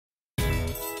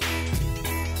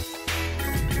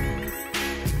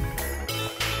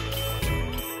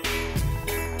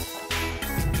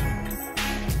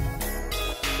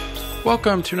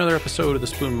Welcome to another episode of the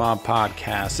Spoon Mob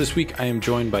Podcast. This week I am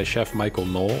joined by Chef Michael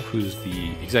Noll, who's the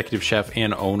executive chef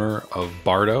and owner of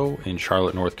Bardo in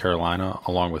Charlotte, North Carolina,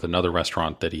 along with another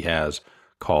restaurant that he has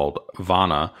called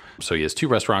Vana. So he has two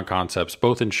restaurant concepts,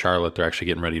 both in Charlotte. They're actually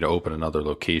getting ready to open another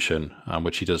location,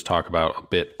 which he does talk about a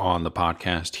bit on the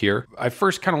podcast here. I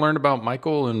first kind of learned about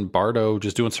Michael and Bardo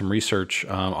just doing some research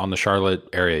on the Charlotte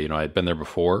area. You know, I'd been there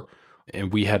before,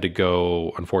 and we had to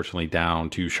go, unfortunately,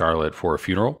 down to Charlotte for a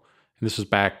funeral. This was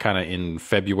back kind of in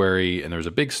February, and there was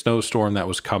a big snowstorm that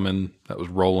was coming, that was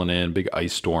rolling in, big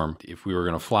ice storm. If we were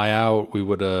going to fly out, we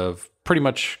would have pretty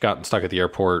much gotten stuck at the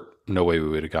airport. No way we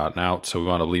would have gotten out. So we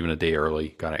wound up leaving a day early,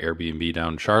 got an Airbnb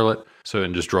down in Charlotte.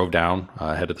 And just drove down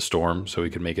ahead of the storm so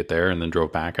we could make it there, and then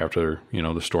drove back after,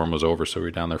 the storm was over. So we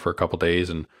were down there for a couple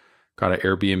days and got an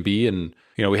Airbnb, and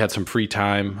we had some free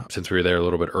time since we were there a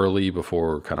little bit early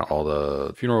before kind of all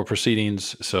the funeral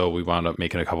proceedings. So we wound up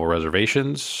making a couple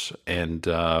reservations, and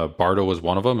Bardo was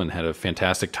one of them and had a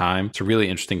fantastic time. It's a really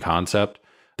interesting concept.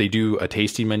 They do a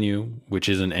tasting menu, which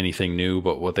isn't anything new,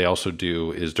 but what they also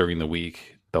do is during the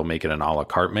week, they'll make it an a la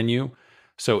carte menu.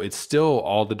 So it's still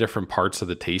all the different parts of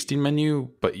the tasting menu,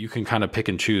 but you can kind of pick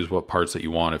and choose what parts that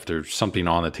you want. If there's something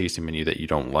on the tasting menu that you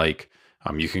don't like,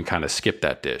 you can kind of skip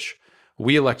that dish.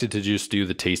 We elected to just do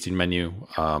the tasting menu.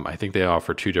 I think they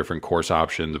offer two different course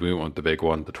options. We went with the big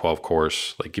one, the 12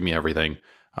 course, like give me everything.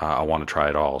 I want to try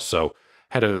it all. So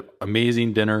had an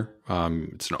amazing dinner.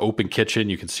 It's an open kitchen.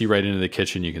 You can see right into the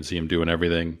kitchen. You can see him doing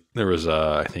everything. There was,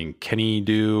 I think, Kenny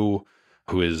Do,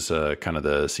 who is kind of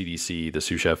the CDC, the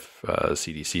sous chef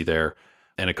CDC there,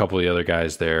 and a couple of the other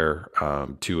guys there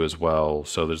too as well.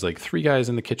 So there's like three guys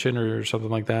in the kitchen or something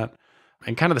like that.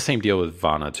 And kind of the same deal with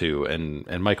Vana too.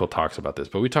 And Michael talks about this,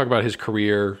 but we talk about his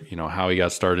career, how he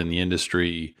got started in the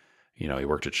industry. He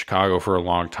worked at Chicago for a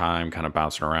long time, kind of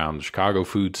bouncing around the Chicago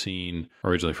food scene,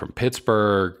 originally from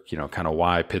Pittsburgh, kind of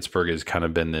why Pittsburgh has kind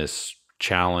of been this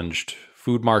challenged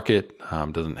food market,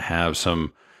 doesn't have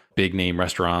some big name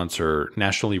restaurants or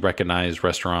nationally recognized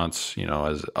restaurants,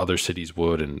 as other cities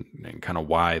would, and kind of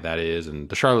why that is, and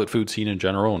the Charlotte food scene in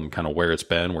general, and kind of where it's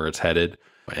been, where it's headed.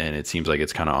 And it seems like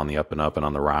it's kind of on the up and up and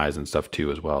on the rise and stuff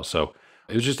too as well. So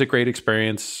it was just a great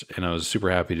experience. And I was super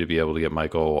happy to be able to get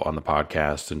Michael on the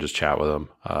podcast and just chat with him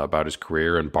about his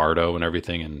career and Bardo and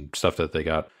everything and stuff that they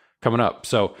got coming up.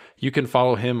 So you can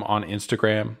follow him on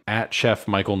Instagram at Chef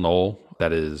Michael Noll.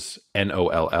 That is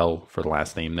Noll for the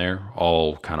last name there.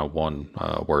 All kind of one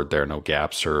word there, no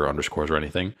gaps or underscores or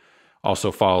anything.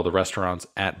 Also follow the restaurants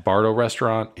at Bardo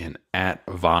Restaurant and at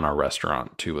Vana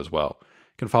Restaurant too as well.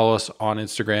 You can follow us on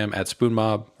Instagram at Spoon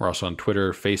Mob. We're also on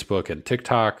Twitter, Facebook, and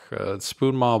TikTok.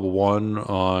 Spoon Mob 1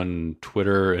 on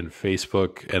Twitter and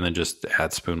Facebook, and then just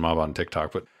at Spoon Mob on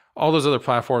TikTok. But all those other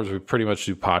platforms we pretty much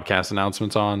do podcast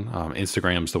announcements on.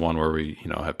 Instagram's the one where we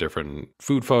have different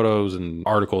food photos and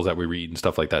articles that we read and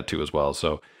stuff like that too as well.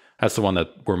 So that's the one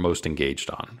that we're most engaged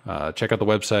on. Check out the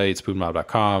website,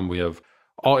 spoonmob.com. We have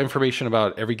all information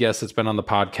about every guest that's been on the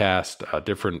podcast,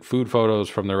 different food photos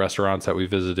from the restaurants that we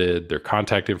visited, their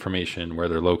contact information, where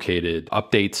they're located,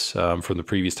 updates from the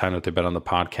previous time that they've been on the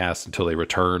podcast until they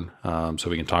return, so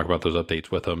we can talk about those updates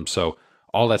with them. So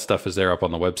all that stuff is there up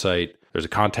on the website. There's a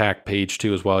contact page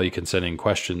too as well. You can send in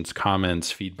questions, comments,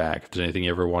 feedback. If there's anything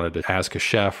you ever wanted to ask a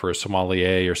chef or a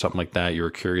sommelier or something like that you were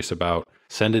curious about,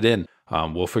 send it in.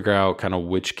 We'll figure out kind of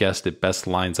which guest it best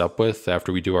lines up with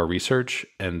after we do our research,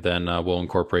 and then we'll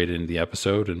incorporate it into the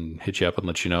episode and hit you up and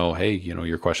let you know, hey,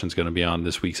 your question's going to be on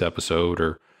this week's episode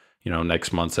or,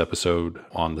 next month's episode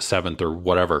on the 7th or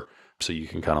whatever. So you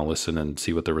can kind of listen and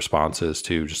see what the response is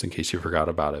too, just in case you forgot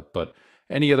about it. But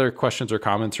any other questions or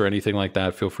comments or anything like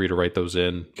that, feel free to write those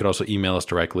in. You can also email us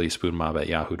directly,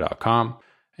 spoonmob@yahoo.com.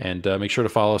 And make sure to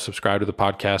follow, subscribe to the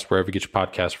podcast wherever you get your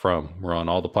podcast from. We're on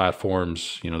all the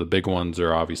platforms. The big ones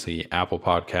are obviously Apple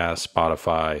Podcasts,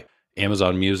 Spotify,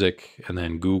 Amazon Music, and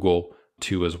then Google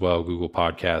too as well, Google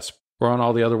Podcasts. We're on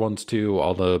all the other ones too,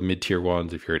 all the mid-tier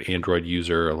ones. If you're an Android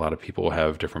user, a lot of people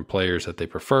have different players that they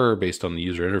prefer based on the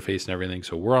user interface and everything.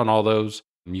 So we're on all those.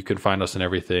 You can find us in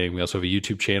everything. We also have a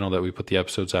YouTube channel that we put the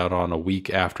episodes out on a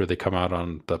week after they come out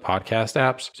on the podcast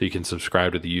apps. So you can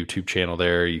subscribe to the YouTube channel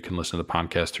there. You can listen to the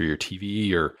podcast through your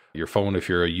TV or your phone if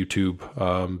you're a YouTube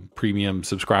premium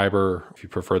subscriber. If you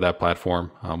prefer that platform,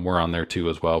 we're on there too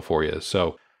as well for you.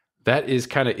 So that is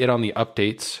kind of it on the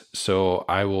updates. So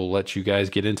I will let you guys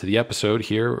get into the episode.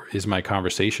 Here is my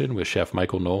conversation with Chef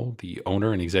Michael Noll, the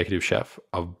owner and executive chef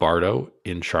of Bardo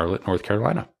in Charlotte, North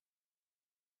Carolina.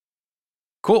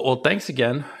 Cool. Well, thanks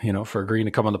again, for agreeing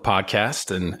to come on the podcast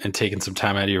and taking some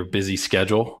time out of your busy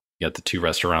schedule. You got the two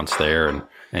restaurants there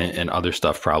and other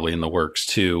stuff probably in the works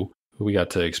too. We got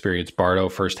to experience Bardo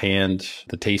firsthand,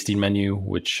 the tasting menu,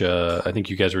 which I think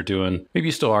you guys were doing. Maybe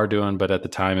you still are doing, but at the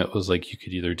time it was like you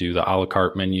could either do the a la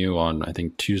carte menu on, I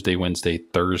think, Tuesday, Wednesday,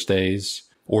 Thursdays,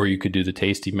 or you could do the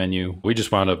tasting menu. We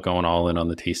just wound up going all in on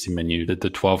the tasting menu. Did the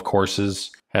 12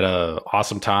 courses, had a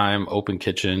awesome time, open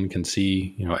kitchen, can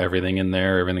see, everything in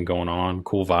there, everything going on,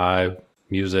 cool vibe,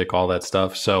 music, all that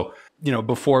stuff. So,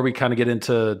 before we kind of get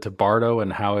into Bardo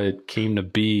and how it came to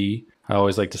be, I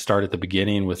always like to start at the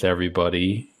beginning with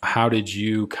everybody. How did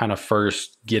you kind of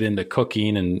first get into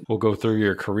cooking? And we'll go through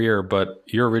your career, but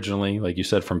you're originally, like you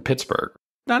said, from Pittsburgh.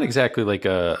 Not exactly like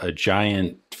a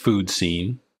giant food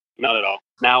scene. Not at all.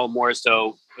 Now more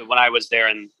so. When I was there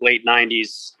in late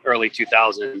 90s, early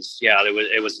 2000s,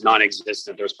 it was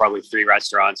non-existent. There was probably 3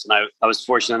 restaurants, and I was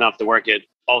fortunate enough to work at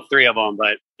all 3 of them.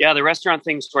 But yeah, the restaurant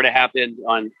thing sort of happened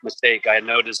on mistake. I had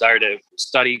no desire to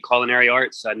study culinary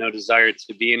arts. I had no desire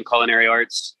to be in culinary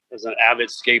arts. I was an avid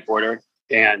skateboarder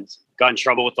and got in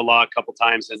trouble with the law a couple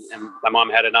times, and my mom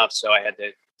had enough, so I had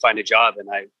to find a job. And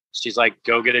she's like,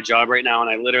 go get a job right now.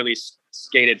 And I literally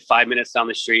skated 5 minutes down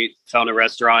the street, found a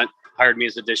restaurant, hired me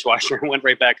as a dishwasher, and went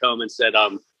right back home and said,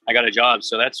 I got a job.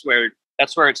 So that's where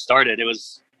it started. It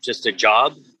was just a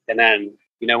job. And then,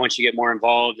 once you get more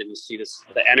involved and you see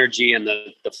the energy and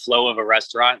the flow of a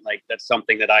restaurant, like that's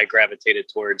something that I gravitated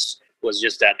towards, was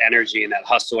just that energy and that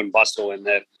hustle and bustle. And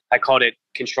I called it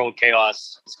controlled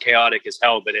chaos. It's chaotic as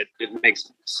hell, but it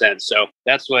makes sense. So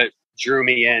that's what drew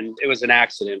me in. It was an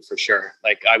accident for sure.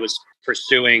 Like I was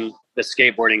pursuing the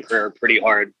skateboarding career pretty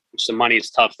hard, which the money is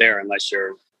tough there unless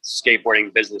you're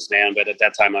skateboarding businessman, but at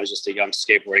that time I was just a young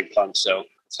skateboarding punk. So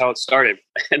that's how it started,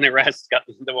 and the rest got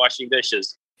the washing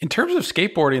dishes. In terms of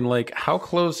skateboarding, like how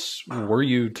close were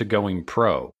you to going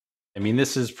pro? I mean,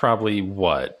 this is probably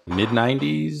what, mid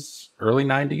 90s, early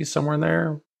 90s, somewhere in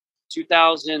there?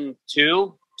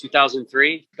 2002,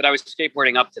 2003, but I was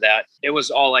skateboarding up to that. It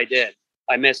was all I did.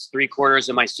 I missed 3/4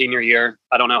 of my senior year.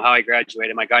 I don't know how I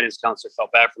graduated. My guidance counselor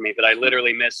felt bad for me, but I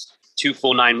literally missed 2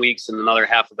 full 9 weeks and another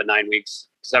half of a 9 weeks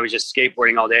because I was just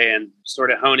skateboarding all day and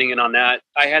sort of honing in on that.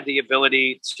 I had the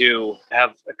ability to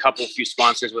have a few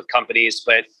sponsors with companies,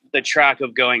 but the track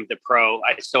of going to pro,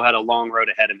 I still had a long road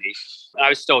ahead of me. I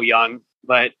was still young,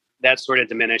 but that sort of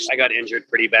diminished. I got injured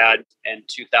pretty bad in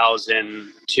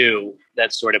 2002.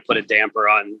 That sort of put a damper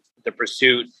on the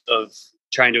pursuit of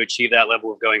trying to achieve that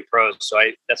level of going pro. So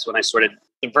that's when I sort of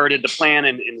diverted the plan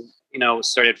and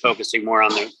started focusing more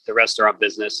on the restaurant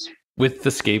business. With the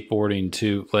skateboarding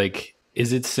too, like,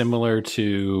 is it similar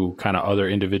to kind of other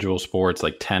individual sports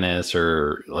like tennis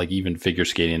or like even figure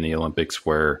skating in the Olympics,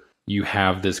 where you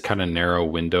have this kind of narrow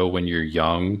window when you're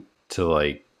young to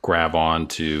like grab on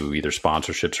to either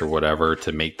sponsorships or whatever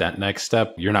to make that next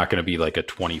step? You're not going to be like a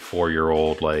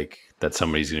 24-year-old, like that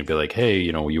somebody's going to be like, hey,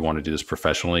 you want to do this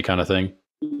professionally kind of thing?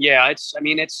 Yeah, it's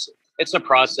a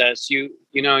process. You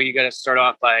got to start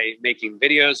off by making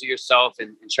videos of yourself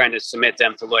and trying to submit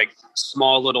them to like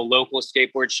small little local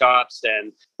skateboard shops,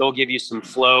 and they'll give you some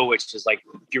flow, which is like,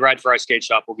 if you ride for our skate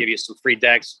shop, we'll give you some free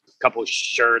decks, a couple of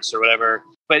shirts or whatever.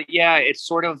 But yeah, it's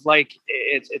sort of like,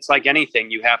 it's like anything.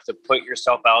 You have to put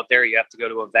yourself out there. You have to go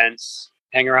to events,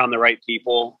 hang around the right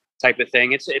people type of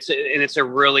thing. It's a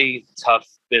really tough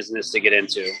business to get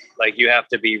into. Like you have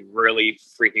to be really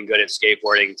freaking good at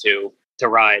skateboarding to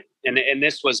ride. And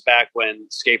this was back when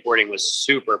skateboarding was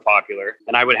super popular,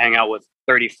 and I would hang out with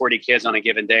 30, 40 kids on a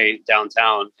given day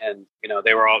downtown, and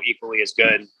they were all equally as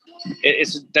good.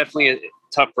 It's definitely a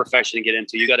tough profession to get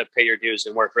into. You got to pay your dues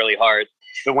and work really hard.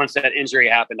 But once that injury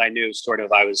happened, I knew sort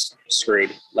of I was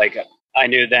screwed. Like I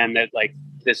knew then that like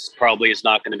this probably is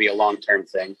not going to be a long-term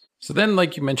thing. So then,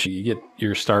 like you mentioned, you get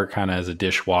your start kind of as a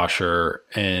dishwasher,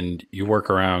 and you work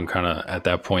around kind of at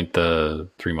that point the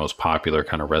 3 most popular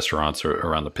kind of restaurants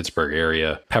around the Pittsburgh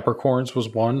area. Peppercorns was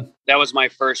one. That was my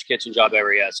first kitchen job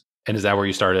ever, yes. And is that where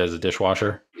you started as a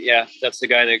dishwasher? Yeah, that's the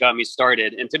guy that got me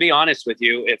started. And to be honest with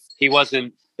you, if he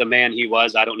wasn't the man he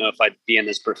was, I don't know if I'd be in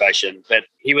this profession. But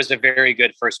he was a very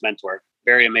good first mentor,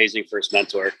 very amazing first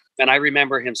mentor. And I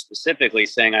remember him specifically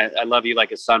saying, I love you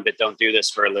like a son, but don't do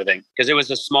this for a living. Because it was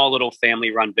a small little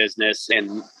family-run business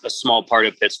in a small part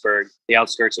of Pittsburgh, the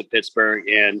outskirts of Pittsburgh.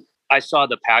 And I saw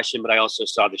the passion, but I also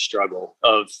saw the struggle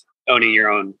of owning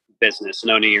your own business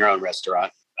and owning your own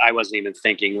restaurant. I wasn't even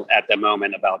thinking at the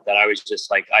moment about that. I was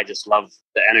just like, I just love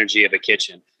the energy of a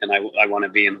kitchen, and I want to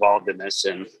be involved in this.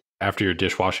 And after you're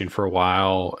dishwashing for a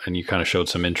while and you kind of showed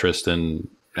some interest in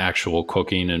actual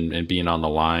cooking and being on the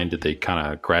line, did they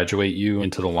kind of graduate you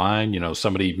into the line?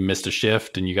 Somebody missed a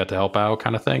shift and you got to help out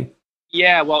kind of thing?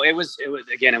 Yeah, well, it was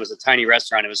a tiny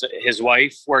restaurant. It was his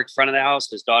wife worked front of the house,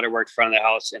 his daughter worked front of the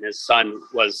house, and his son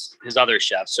was his other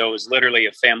chef. So it was literally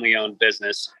a family-owned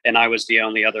business, and I was the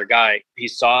only other guy. He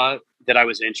saw that I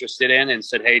was interested in and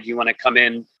said, "Hey, do you want to come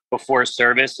in before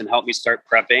service and help me start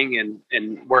prepping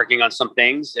and working on some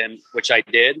things?" And which I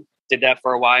did. Did that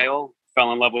for a while.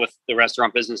 Fell in love with the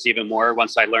restaurant business even more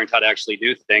once I learned how to actually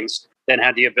do things. Then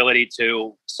had the ability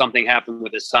to, something happened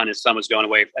with his son. His son was going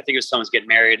away. I think his son was getting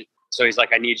married. So he's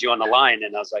like, "I need you on the line."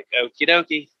 And I was like, "Okie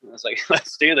dokie." I was like,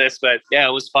 "Let's do this." But yeah,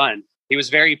 it was fun. He was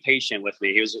very patient with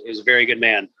me. He was a very good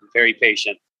man, very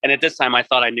patient. And at this time, I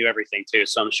thought I knew everything too.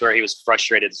 So I'm sure he was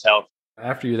frustrated as hell.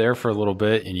 After you're there for a little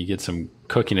bit and you get some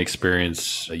cooking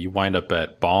experience, you wind up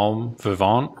at Balm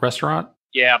Vivant restaurant.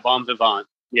 Yeah, Bon Vivant.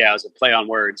 Yeah, it was a play on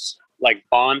words. Like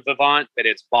Bon Vivant, but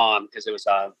it's Bomb because it was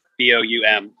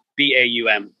Boum,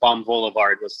 Baum. Bomb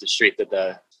Boulevard was the street that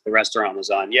the restaurant was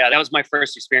on. Yeah, that was my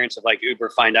first experience of like uber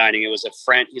fine dining. It was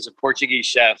he's a Portuguese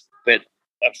chef, but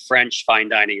a French fine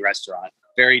dining restaurant.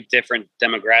 Very different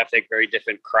demographic, very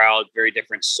different crowd, very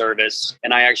different service.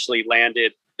 And I actually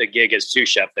landed the gig as sous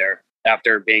chef there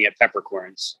after being at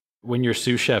Peppercorns. When you're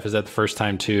sous chef, is that the first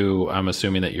time too? I'm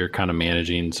assuming that you're kind of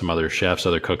managing some other chefs,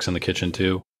 other cooks in the kitchen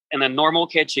too. In a normal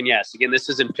kitchen, yes. Again, this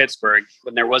is in Pittsburgh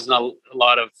when there wasn't a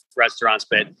lot of restaurants,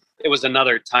 but it was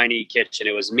another tiny kitchen.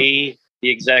 It was me, the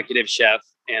executive chef,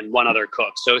 and one other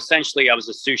cook. So essentially, I was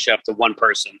a sous chef to one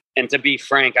person. And to be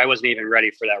frank, I wasn't even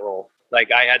ready for that role.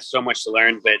 Like I had so much to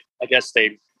learn, but I guess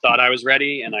they thought I was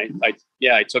ready, and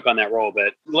I took on that role.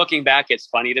 But looking back, it's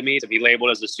funny to me to be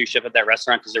labeled as a sous chef at that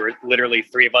restaurant because there were literally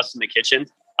three of us in the kitchen.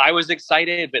 I was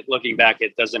excited, but looking back,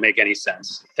 it doesn't make any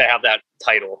sense to have that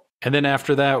title. And then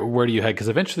after that, where do you head? Because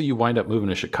eventually you wind up moving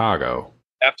to Chicago.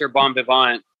 After Bon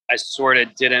Vivant, I sort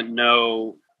of didn't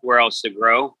know where else to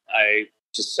grow. I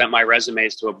just sent my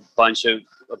resumes to a bunch of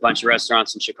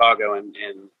restaurants in Chicago and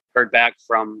heard back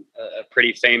from a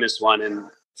pretty famous one and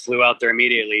flew out there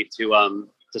immediately to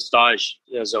stage.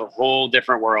 It was a whole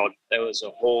different world.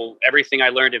 Everything I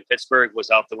learned in Pittsburgh was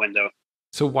out the window.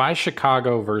 So why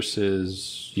Chicago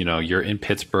versus, you're in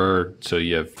Pittsburgh, so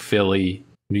you have Philly,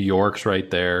 New York's right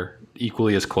there,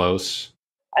 equally as close.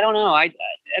 I don't know.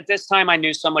 At this time, I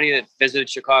knew somebody that visited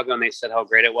Chicago, and they said how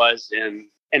great it was. And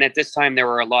at this time, there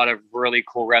were a lot of really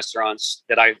cool restaurants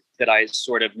that I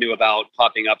sort of knew about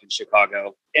popping up in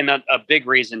Chicago. And a big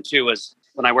reason too was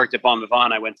when I worked at Bon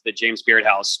Vivant, I went to the James Beard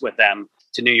House with them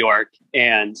to New York,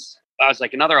 and I was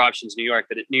like, another option's New York,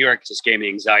 but New York just gave me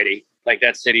anxiety. Like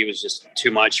that city was just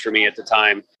too much for me at the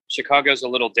time. Chicago's a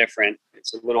little different.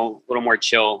 It's a little more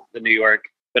chill than New York.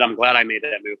 But I'm glad I made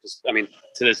that move because,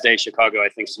 to this day, Chicago, I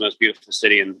think, is the most beautiful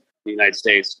city in the United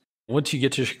States. Once you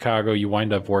get to Chicago, you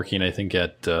wind up working, I think,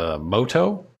 at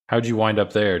Moto. How'd you wind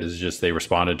up there? Is it just they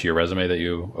responded to your resume that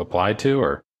you applied to,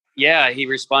 or? Yeah, he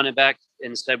responded back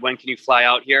and said, "When can you fly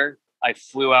out here?" I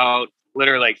flew out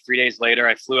literally like 3 days later.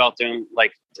 I flew out during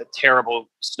like a terrible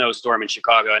snowstorm in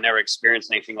Chicago. I never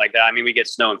experienced anything like that. We get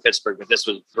snow in Pittsburgh, but this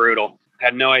was brutal. I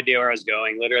had no idea where I was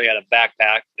going. Literally had a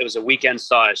backpack. It was a weekend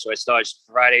stage. So I staged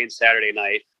Friday and Saturday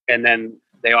night. And then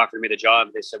they offered me the job.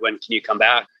 They said, "When can you come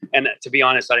back?" And to be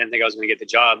honest, I didn't think I was going to get the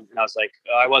job. And I was like,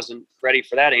 I wasn't ready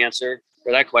for that answer,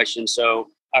 for that question. So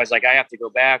I was like, I have to go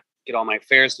back, get all my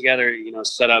affairs together,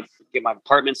 set up, get my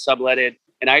apartment subletted.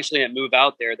 And I actually didn't move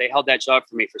out there. They held that job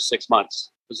for me for 6 months.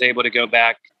 Was able to go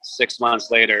back 6 months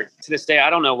later. To this day,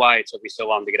 I don't know why it took me so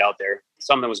long to get out there.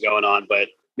 Something was going on, but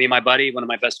me and my buddy, one of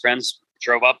my best friends,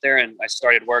 drove up there and I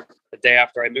started work the day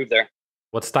after I moved there.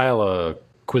 What style of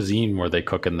cuisine were they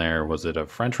cooking there? Was it a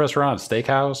French restaurant,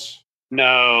 steakhouse?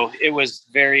 No, it was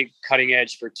very cutting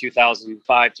edge for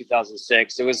 2005,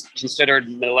 2006. It was considered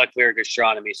molecular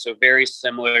gastronomy, so very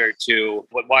similar to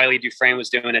what Wiley Dufresne was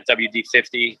doing at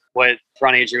WD-50, what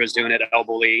Ron Adria was doing at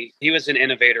Elbow Lee. He was an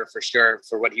innovator for sure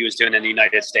for what he was doing in the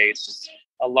United States.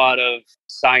 A lot of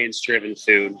science-driven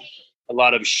food, a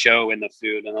lot of show in the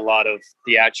food, and a lot of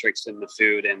theatrics in the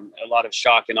food, and a lot of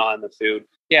shock and awe in the food.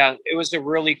 Yeah, it was a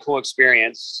really cool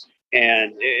experience,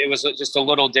 and it was just a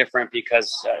little different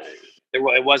because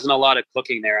it wasn't a lot of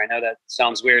cooking there. I know that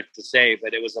sounds weird to say,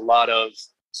 but it was a lot of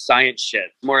science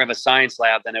shit, more of a science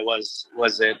lab than it was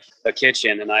it a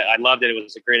kitchen. And I loved it. It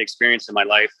was a great experience in my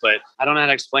life, but I don't know how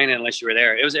to explain it unless you were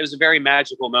there. It was a very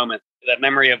magical moment. That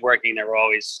memory of working there were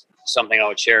always something I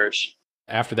would cherish.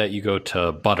 After that, you go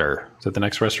to Butter. Is that the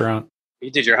next restaurant? You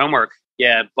did your homework.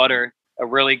 Yeah, Butter. A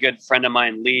really good friend of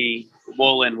mine, Lee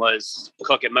Woolen, was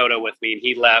cook at Moto with me, and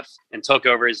he left and took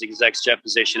over his exec chef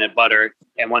position at Butter.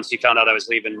 And once he found out I was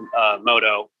leaving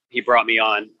Moto, he brought me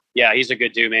on. Yeah, he's a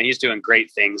good dude, man. He's doing great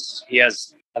things. He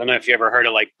has I don't know if you ever heard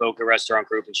of like Boca Restaurant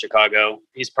Group in Chicago.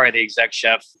 He's probably the exec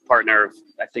chef partner of,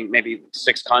 I think, maybe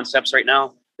 6 concepts right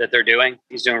now that they're doing.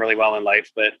 He's doing really well in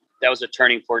life, but that was a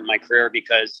turning point in my career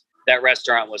because that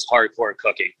restaurant was hardcore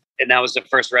cooking. And that was the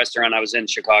first restaurant I was in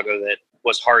Chicago that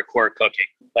was hardcore cooking.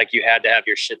 Like you had to have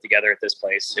your shit together at this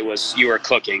place. It was, you were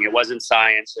cooking. It wasn't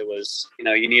science. It was,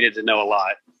 you needed to know a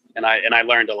lot. And I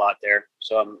learned a lot there.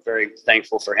 So I'm very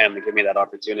thankful for him to give me that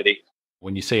opportunity.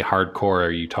 When you say hardcore,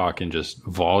 are you talking just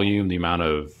volume, the amount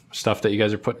of stuff that you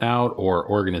guys are putting out, or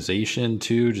organization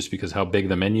too, just because how big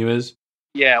the menu is?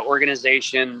 Yeah,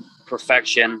 organization,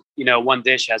 perfection. One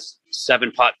dish has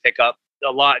 7-pot pickup.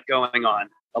 A lot going on.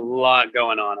 A lot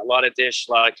of dish,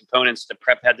 a lot of components. The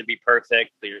prep had to be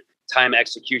perfect. Your time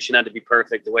execution had to be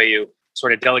perfect. The way you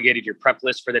sort of delegated your prep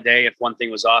list for the day. If one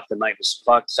thing was off, the night was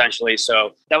fucked, essentially.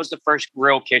 So that was the first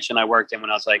real kitchen I worked in when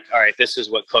I was like, all right, this is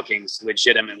what cooking's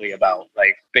legitimately about.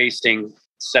 Like basting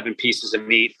 7 pieces of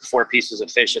meat, 4 pieces of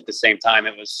fish at the same time.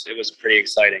 It was pretty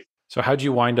exciting. So how'd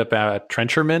you wind up at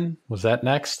Trencherman? Was that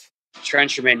next?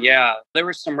 Trencherman, yeah. There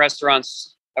were some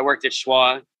restaurants. I worked at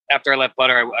Schwa. After I left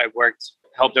Butter, I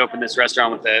helped open this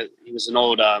restaurant he was an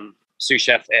old sous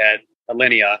chef at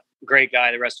Alinea. Great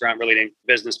guy. The restaurant really didn't,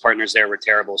 business partners there were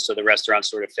terrible. So the restaurant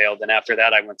sort of failed. Then after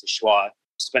that, I went to Schwa,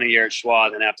 spent a year at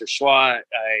Schwa. Then after Schwa,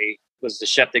 I was the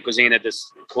chef de cuisine at this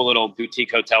cool little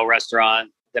boutique hotel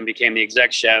restaurant, then became the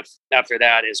exec chef. After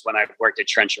that is when I worked at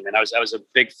Trencherman. I was a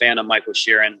big fan of Michael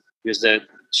Sheeran. He was the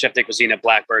chef de cuisine at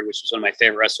Blackbird, which was one of my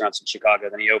favorite restaurants in Chicago.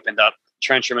 Then he opened up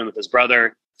Trencherman with his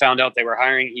brother, found out they were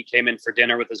hiring. He came in for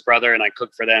dinner with his brother and I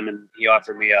cooked for them. And he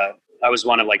offered me I was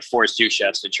one of like 4 sous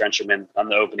chefs at Trencherman on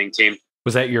the opening team.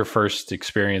 Was that your first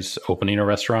experience opening a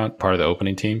restaurant, part of the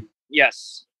opening team?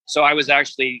 Yes. So I was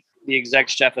actually the exec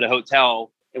chef at a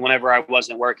hotel. And whenever I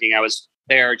wasn't working, I was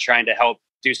there trying to help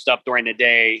do stuff during the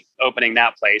day, opening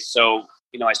that place. So,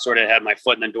 I sort of had my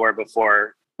foot in the door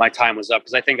before my time was up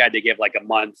because I think I had to give like a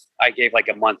month. I gave like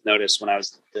a month notice when I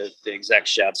was the exec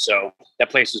chef. So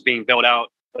that place was being built out,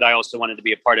 but I also wanted to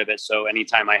be a part of it. So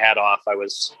anytime I had off, I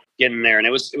was getting there. And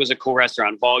it was a cool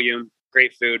restaurant, volume,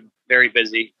 great food, very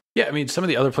busy. Yeah, I mean, some of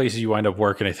the other places you wind up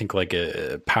working, I think like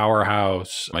a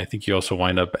Powerhouse. I think you also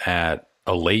wind up at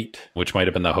a Late, which might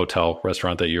have been the hotel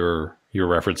restaurant that you were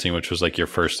referencing, which was like your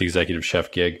first executive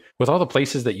chef gig. With all the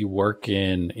places that you work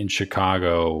in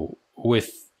Chicago,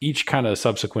 with each kind of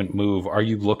subsequent move, are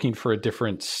you looking for a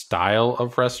different style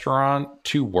of restaurant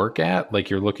to work at? Like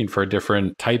you're looking for a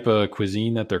different type of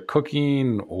cuisine that they're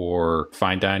cooking, or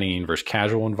fine dining versus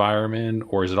casual environment?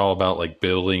 Or is it all about like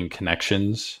building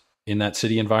connections in that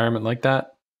city environment like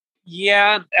that?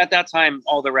 Yeah, at that time,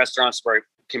 all the restaurants were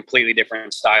completely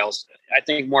different styles. I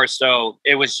think more so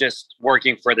it was just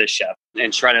working for the chef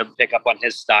and trying to pick up on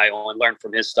his style and learn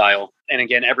from his style. And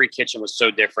again, every kitchen was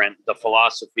so different. The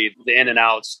philosophy, the in and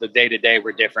outs, the day to day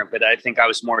were different. But I think I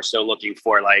was more so looking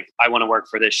for like, I want to work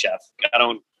for this chef. I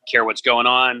don't care what's going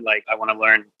on. Like I want to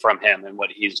learn from him and what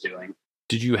he's doing.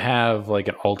 Did you have like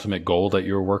an ultimate goal that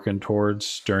you were working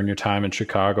towards during your time in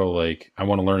Chicago? Like, I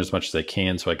want to learn as much as I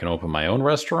can so I can open my own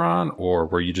restaurant? Or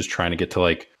were you just trying to get to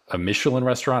like a Michelin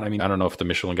restaurant? I mean, I don't know if the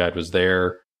Michelin Guide was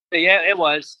there. Yeah, it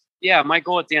was. Yeah, my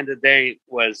goal at the end of the day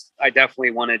was I definitely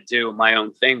want to do my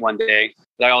own thing one day.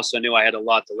 But I also knew I had a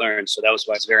lot to learn. So that was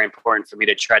why it's very important for me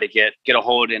to try to get a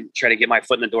hold and try to get my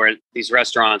foot in the door at these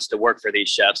restaurants to work for these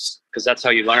chefs, because that's how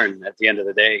you learn at the end of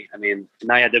the day. I mean,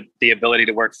 and I had the ability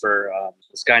to work for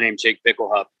this guy named Jake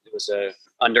Bickelhup. It was a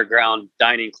underground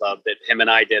dining club that him and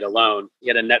I did alone. He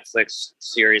had a Netflix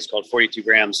series called 42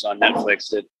 Grams on Netflix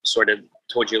that sort of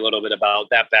told you a little bit about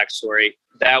that backstory.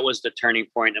 That was the turning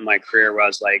point in my career where I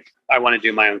was like, I want to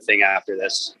do my own thing after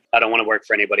this. I don't want to work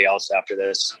for anybody else after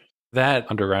this. That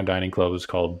underground dining club was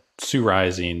called Sioux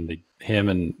Rising. Him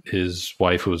and his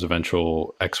wife, who was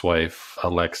eventual ex-wife,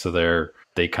 Alexa,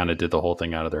 they kind of did the whole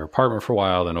thing out of their apartment for a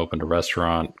while, then opened a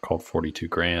restaurant called 42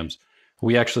 Grams.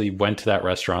 We actually went to that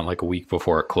restaurant like a week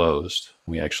before it closed.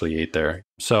 We actually ate there.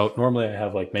 So normally I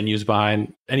have like menus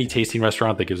behind any tasting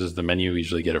restaurant that gives us the menu. We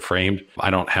usually get it framed.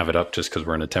 I don't have it up just because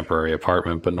we're in a temporary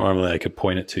apartment, but normally I could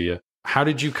point it to you. How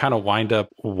did you kind of wind up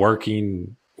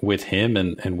working with him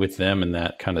and with them in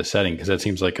that kind of setting? Because that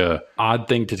seems like a odd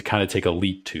thing to kind of take a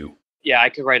leap to. Yeah, I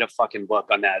could write a fucking book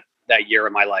on that year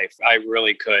of my life. I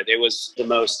really could. It was the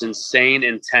most insane,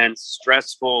 intense,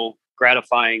 stressful,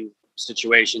 gratifying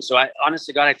situation. So I, honest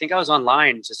to God, I think I was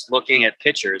online just looking at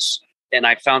pictures and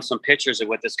I found some pictures of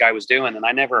what this guy was doing and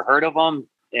I never heard of him.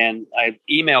 And I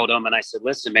emailed him and I said,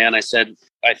 listen, man, I said,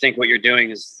 I think what you're doing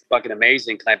is fucking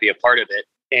amazing. Can I be a part of it?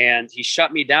 And he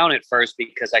shut me down at first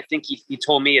because I think he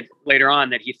told me later on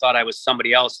that he thought I was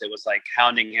somebody else that was like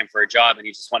hounding him for a job, and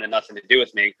he just wanted nothing to do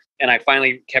with me. And I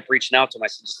finally kept reaching out to him. I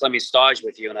said, just let me stage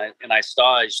with you. And I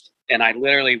staged, and I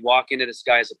literally walk into this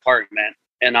guy's apartment,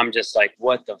 and I'm just like,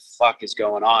 what the fuck is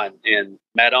going on? And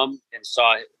met him and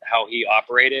saw how he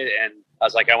operated. And I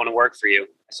was like, I want to work for you.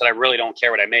 I said, I really don't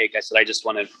care what I make. I said, I just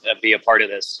want to be a part of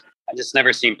this. I just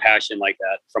never seen passion like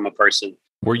that from a person.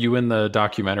 Were you in the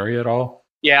documentary at all?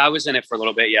 Yeah, I was in it for a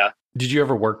little bit, yeah. Did you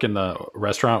ever work in the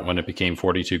restaurant when it became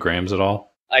 42 grams at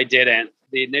all? I didn't.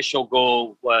 The initial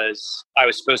goal was I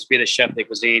was supposed to be the chef de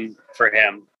cuisine for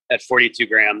him at 42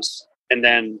 grams. And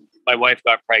then my wife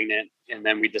got pregnant, and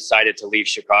then we decided to leave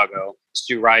Chicago.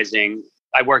 Stu Rising,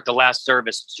 I worked the last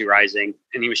service at Stu Rising,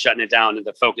 and he was shutting it down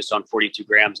to focus on 42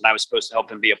 grams. And I was supposed to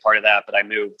help him be a part of that, but I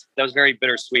moved. That was very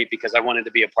bittersweet because I wanted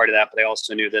to be a part of that, but I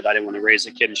also knew that I didn't want to raise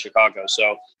a kid in Chicago.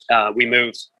 So we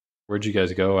moved. Where'd you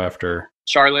guys go after?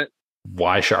 Charlotte.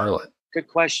 Why Charlotte? Good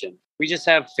question. We just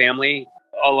have family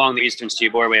all along the Eastern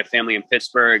Seaboard. We have family in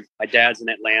Pittsburgh. My dad's in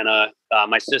Atlanta.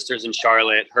 My sister's in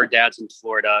Charlotte. Her dad's in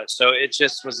Florida. So it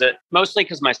just was mostly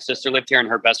because my sister lived here and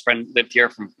her best friend moved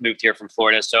here from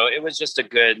Florida. So it was just a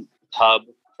good hub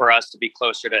for us to be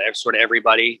closer to sort of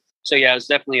everybody. So yeah, it was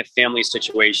definitely a family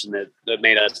situation that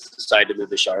made us decide to move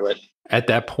to Charlotte. At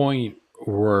that point,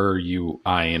 were you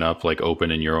eyeing up like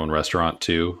opening your own restaurant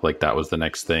too? Like that was the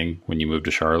next thing when you moved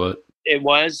to Charlotte? It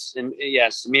was. And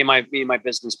yes, me and my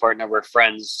business partner were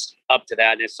friends up to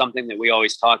that. And it's something that we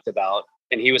always talked about.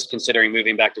 And he was considering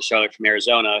moving back to Charlotte from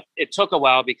Arizona. It took a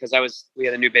while because we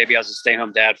had a new baby. I was a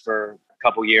stay-home dad for a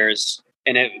couple years.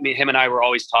 And him and I were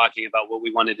always talking about what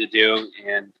we wanted to do.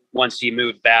 And once he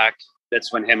moved back,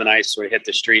 that's when him and I sort of hit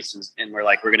the streets and we're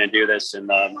like, we're going to do this.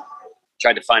 And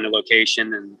tried to find a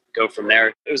location and go from there.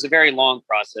 It was a very long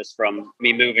process from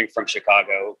me moving from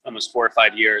Chicago, almost 4 or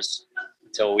 5 years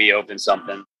until we opened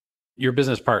something. Your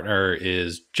business partner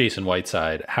is Jason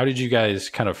Whiteside. How did you guys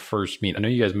kind of first meet? I know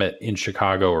you guys met in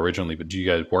Chicago originally, but did you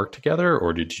guys work together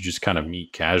or did you just kind of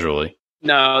meet casually?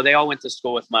 No, they all went to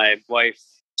school with my wife.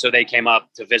 So they came up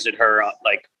to visit her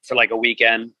for a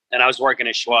weekend. And I was working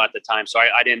at Schwa at the time. So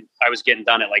I was getting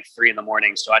done at 3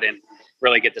 a.m. So I didn't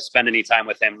really get to spend any time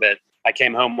with him. But I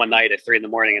came home one night at 3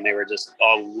 a.m. and they were just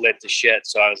all lit to shit.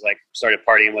 So I was started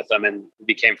partying with them and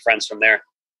became friends from there.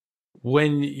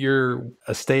 When you're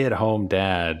a stay-at-home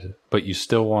dad, but you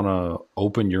still want to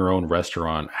open your own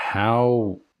restaurant,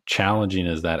 how challenging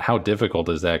is that? How difficult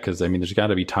is that? Because, I mean, there's got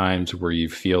to be times where you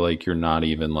feel like you're not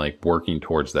even working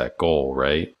towards that goal,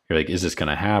 right? You're like, is this going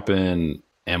to happen?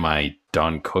 Am I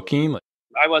done cooking?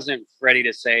 I wasn't ready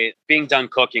to say being done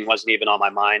cooking wasn't even on my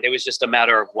mind. It was just a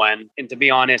matter of when. And to be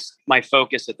honest, my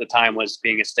focus at the time was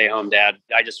being a stay-home dad.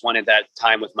 I just wanted that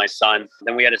time with my son.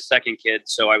 Then we had a second kid.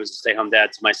 So I was a stay-home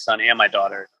dad to my son and my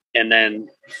daughter. And then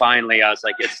finally I was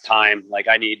like, it's time.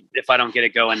 If I don't get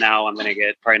it going now, I'm going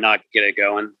to probably not get it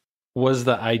going. Was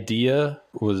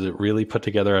it really put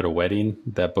together at a wedding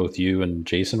that both you and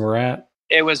Jason were at?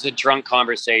 It was a drunk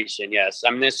conversation. Yes.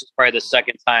 I mean, this was probably the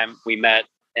second time we met.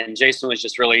 And Jason was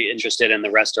just really interested in the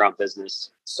restaurant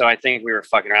business. So I think we were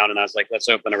fucking around and I was like, let's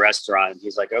open a restaurant. And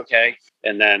he's like, okay.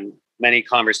 And then many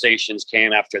conversations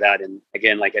came after that. And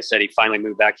again, like I said, he finally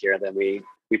moved back here. Then we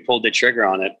pulled the trigger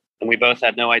on it. And we both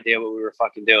had no idea what we were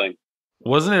fucking doing.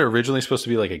 Wasn't it originally supposed to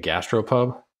be like a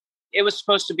gastropub? It was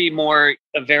supposed to be more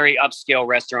a very upscale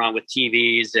restaurant with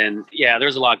TVs. And yeah,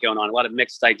 there's a lot going on. A lot of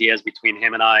mixed ideas between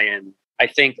him and I. And I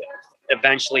think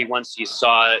eventually once he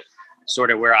saw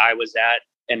sort of where I was at,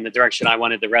 in the direction I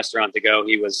wanted the restaurant to go,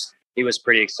 he was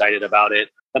pretty excited about it.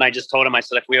 And I just told him, I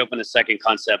said, if we open a second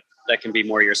concept, that can be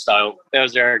more your style. That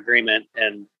was our agreement.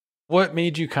 And what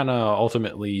made you kind of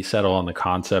ultimately settle on the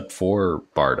concept for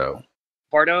Bardo?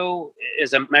 Bardo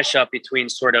is a mesh up between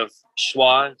sort of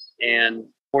schwa and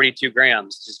 42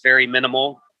 grams, just very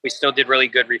minimal. We still did really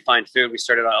good refined food. We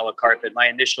started on a la carte, but my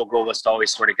initial goal was to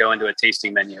always sort of go into a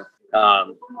tasting menu.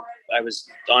 I was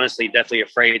honestly deathly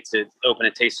afraid to open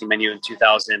a tasting menu in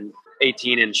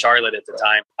 2018 in Charlotte at the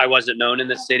time. I wasn't known in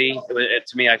the city.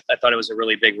 To me, I thought it was a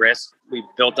really big risk. We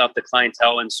built up the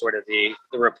clientele and sort of the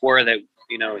rapport that,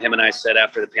 him and I said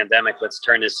after the pandemic, let's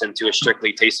turn this into a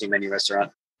strictly tasting menu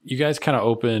restaurant. You guys kind of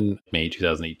opened May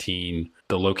 2018.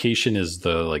 The location is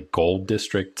the Gold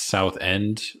District South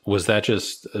End. Was that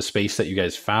just a space that you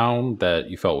guys found that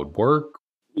you felt would work?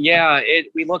 Yeah,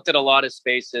 we looked at a lot of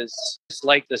spaces. It's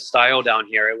like the style down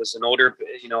here. It was an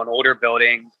older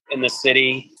building in the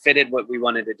city, fitted what we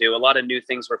wanted to do. A lot of new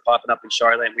things were popping up in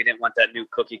Charlotte, and we didn't want that new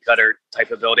cookie cutter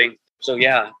type of building. So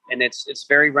yeah, and it's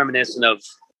very reminiscent of,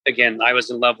 again, I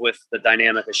was in love with the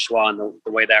dynamic of schwa and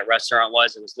the way that restaurant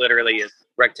was. It was literally a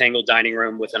rectangle dining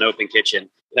room with an open kitchen.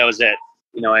 That was it.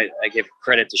 I give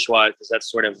credit to Schwa because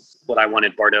that's sort of what I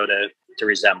wanted Bardo to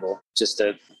resemble. Just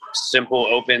a simple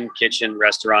open kitchen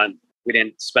restaurant. We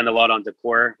didn't spend a lot on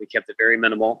decor. We kept it very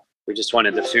minimal. We just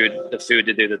wanted the food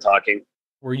to do the talking.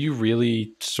 Were you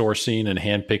really sourcing and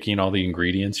handpicking all the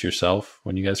ingredients yourself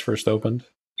when you guys first opened?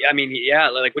 Yeah, I mean, yeah.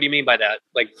 Like, what do you mean by that?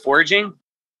 Like foraging?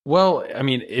 Well, I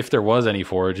mean, if there was any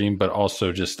foraging, but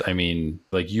also just, I mean,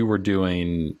 like you were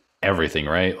doing everything,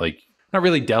 right? Like not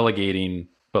really delegating,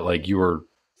 but like you were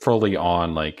fully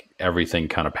on, like everything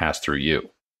kind of passed through you.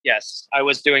 Yes, I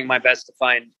was doing my best to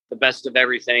find the best of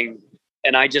everything.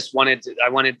 And I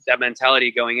wanted that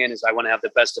mentality going in is I want to have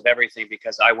the best of everything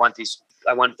because I want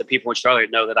the people in Charlotte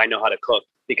to know that I know how to cook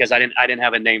because I didn't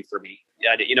have a name for me.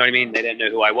 You know what I mean? They didn't know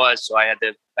who I was. So I had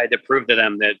to prove to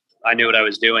them that I knew what I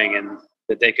was doing and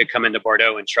that they could come into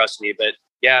Bardo and trust me. But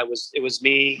yeah, it was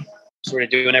me sort of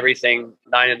doing everything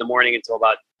 9 a.m. until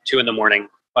about 2 a.m,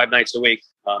 5 nights a week.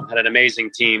 Had an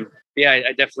amazing team. Yeah,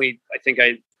 I think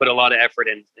I put a lot of effort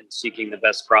in seeking the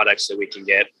best products that we can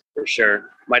get for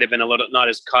sure. Might have been a little not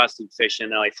as cost efficient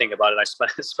now I think about it. I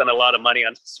spent a lot of money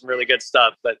on some really good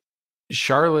stuff, but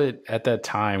Charlotte, at that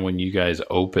time when you guys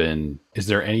opened, is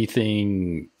there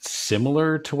anything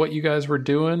similar to what you guys were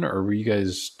doing, or were you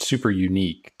guys super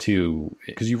unique too?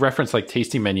 Because you referenced like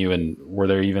tasting menu, and were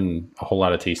there even a whole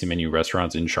lot of tasting menu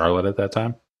restaurants in Charlotte at that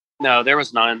time? no, there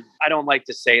was none. I don't like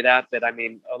to say that, but I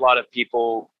mean, a lot of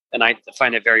people, and I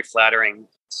find it very flattering,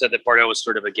 said that Bardo was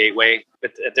sort of a gateway.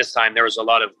 But at this time, there was a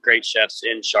lot of great chefs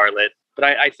in Charlotte. But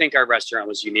I think our restaurant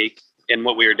was unique in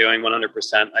what we were doing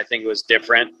 100%. I think it was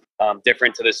different,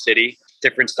 different to the city,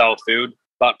 different style of food.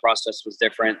 Thought process was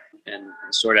different and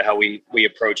sort of how we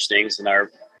approach things and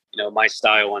our, my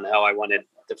style and how I wanted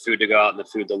the food to go out and the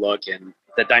food to look and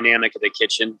the dynamic of the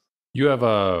kitchen. You have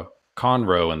a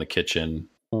conro in the kitchen.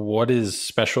 What is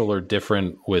special or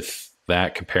different with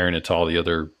that comparing it to all the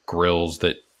other grills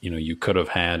that, you could have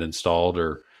had installed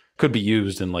or could be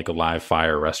used in like a live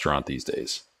fire restaurant these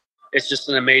days? It's just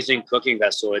an amazing cooking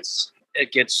vessel.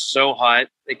 It gets so hot.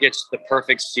 It gets the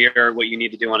perfect sear, what you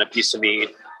need to do on a piece of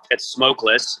meat. It's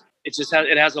smokeless.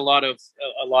 It has a lot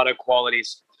of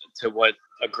qualities to what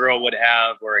a grill would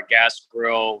have, or a gas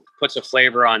grill puts a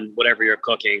flavor on whatever you're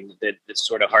cooking that it's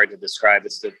sort of hard to describe.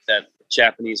 It's that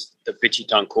Japanese, the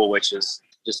bichitanku, which is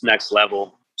just next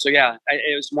level. So yeah,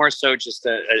 it was more so just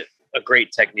a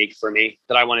great technique for me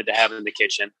that I wanted to have in the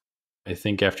kitchen. I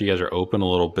think after you guys are open a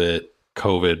little bit,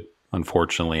 COVID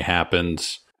unfortunately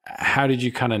happens. How did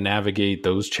you kind of navigate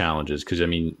those challenges? Because I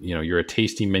mean, you're a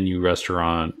tasting menu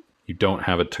restaurant. You don't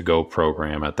have a to-go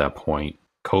program at that point.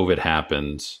 COVID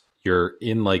happens. You're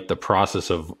in like the process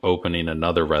of opening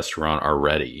another restaurant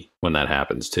already when that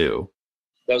happens too.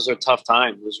 Those are tough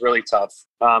times. It was really tough.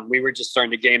 We were just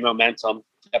starting to gain momentum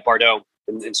at Bardo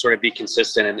and sort of be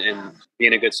consistent and be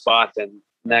in a good spot. And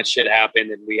that shit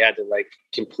happened, and we had to like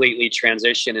completely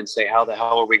transition and say, how the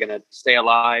hell are we going to stay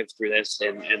alive through this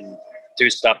and do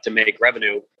stuff to make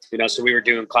revenue? So we were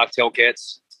doing cocktail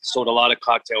kits, sold a lot of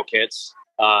cocktail kits.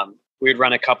 We'd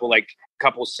run a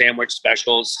couple sandwich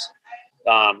specials,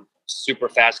 super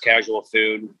fast casual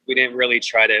food. We didn't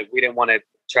want to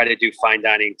try to do fine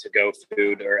dining to go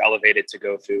food or elevated to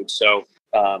go food. So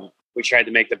we tried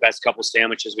to make the best couple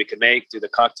sandwiches we could make, do the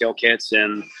cocktail kits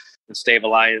and stay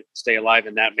alive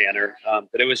in that manner.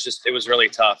 But it was really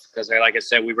tough because like I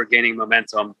said, we were gaining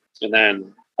momentum, and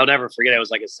then I'll never forget, it was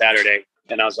like a Saturday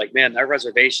and I was like, man, our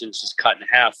reservations just cut in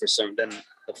half for some. Then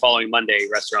the following Monday,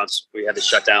 restaurants, we had to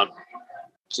shut down.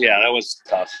 So yeah, that was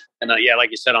tough. And yeah,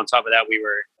 like you said, on top of that, we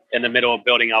were in the middle of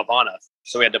building Alvana.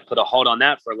 So we had to put a hold on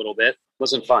that for a little bit. It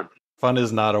wasn't fun. Fun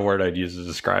is not a word I'd use to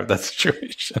describe that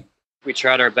situation. We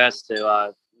tried our best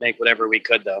to make whatever we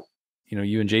could, though.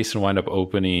 You and Jason wind up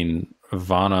opening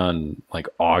Vana in like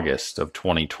August of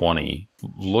 2020.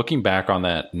 Looking back on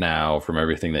that now from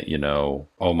everything that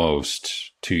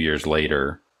almost 2 years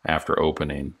later after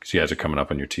opening, because you guys are coming up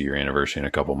on your 2-year anniversary in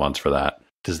a couple months for that.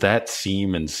 Does that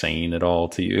seem insane at all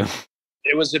to you?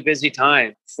 It was a busy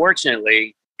time.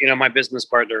 Fortunately, my business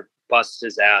partner busted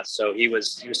his ass. So he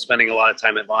was spending a lot of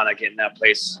time at Vana getting that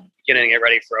place, getting it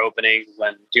ready for opening,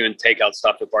 when doing takeout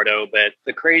stuff with Bardo. But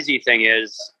the crazy thing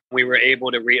is we were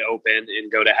able to reopen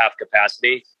and go to half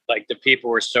capacity. Like the people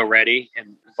were so ready,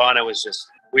 and Vana was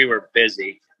we were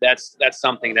busy. That's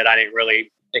something that I didn't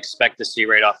really expect to see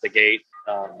right off the gate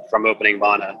from opening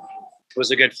Vana. It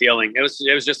was a good feeling. It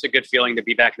was just a good feeling to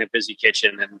be back in a busy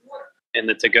kitchen and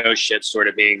the to-go shit sort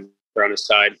of being thrown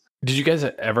aside. Did you guys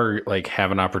ever like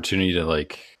have an opportunity to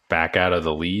like back out of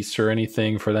the lease or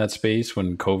anything for that space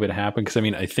when COVID happened? Because I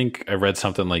mean, I think I read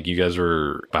something like you guys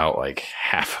were about like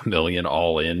 $500,000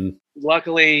 all in.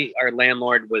 Luckily, our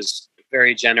landlord was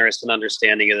very generous and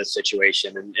understanding of the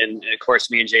situation. And of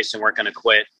course, me and Jason weren't going to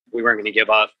quit. We weren't going to give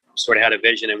up. Sort of had a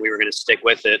vision and we were going to stick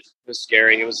with it. It was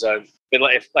scary. It was but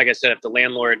like I said, if the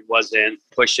landlord wasn't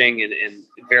pushing and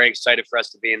very excited for us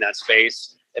to be in that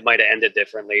space, it might have ended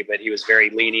differently. But he was very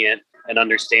lenient and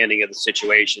understanding of the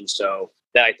situation. So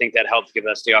I think that helped give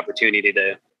us the opportunity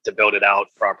to build it out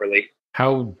properly.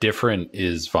 How different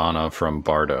is Vana from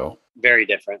Bardo? Very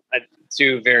different.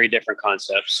 Two very different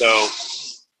concepts. So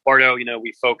Bardo,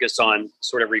 we focus on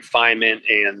sort of refinement.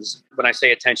 And when I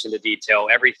say attention to detail,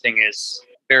 everything is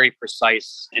very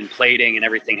precise in plating and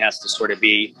everything has to sort of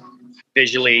be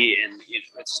visually. And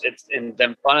and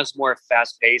then Vana's more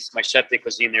fast paced. My chef de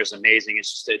cuisine there is amazing.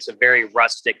 It's a very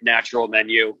rustic, natural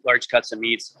menu, large cuts of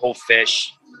meats, whole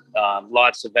fish,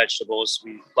 lots of vegetables.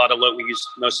 We use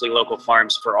mostly local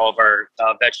farms for all of our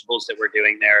vegetables that we're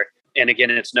doing there. And again,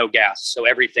 it's no gas. So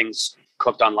everything's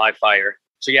cooked on live fire.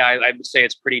 So yeah, I would say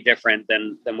it's pretty different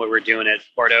than what we're doing at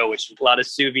Bardo, which is a lot of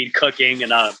sous vide cooking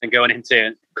and going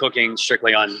into cooking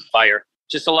strictly on fire.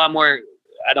 Just a lot more,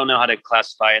 I don't know how to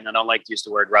classify it, and I don't like to use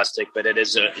the word rustic, but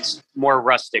it's more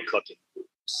rustic cooking.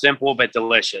 Simple but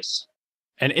delicious.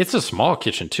 And it's a small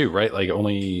kitchen too, right? Like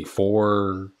only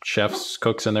 4 chefs,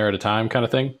 cooks in there at a time kind of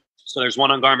thing? So there's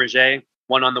one on garde manger,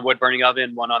 one on the wood burning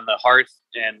oven, one on the hearth,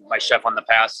 and my chef on the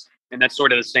pass. And that's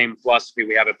sort of the same philosophy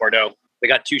we have at Bardo. We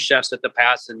got 2 chefs at the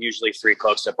pass and usually 3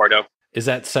 cooks at Bardo. Is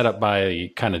that set up by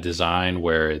kind of design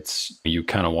where you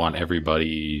kind of want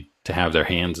everybody to have their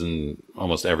hands in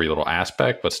almost every little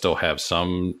aspect, but still have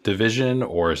some division,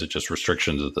 or is it just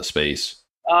restrictions of the space?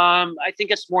 I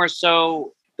think it's more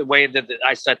so the way that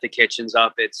I set the kitchens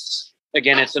up. It's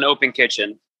an open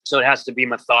kitchen, so it has to be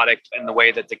methodic in the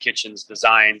way that the kitchen's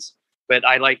designed. But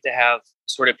I like to have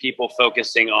sort of people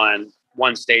focusing on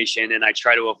one station, and I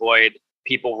try to avoid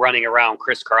people running around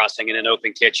crisscrossing in an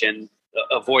open kitchen,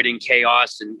 avoiding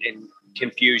chaos and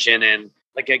confusion. And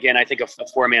I think a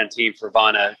 4-man team for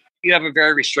Vana, you have a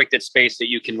very restricted space that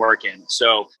you can work in.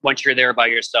 So once you're there by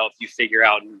yourself, you figure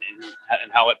out and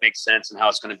how it makes sense and how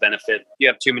it's going to benefit. You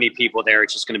have too many people there,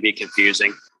 it's just going to be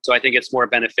confusing. So I think it's more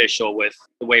beneficial with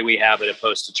the way we have it,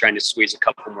 opposed to trying to squeeze a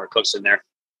couple more cooks in there.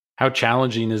 How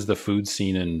challenging is the food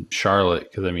scene in Charlotte?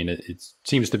 Because I mean, it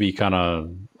seems to be kind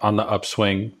of on the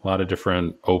upswing. A lot of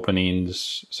different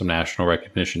openings, some national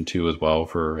recognition too, as well,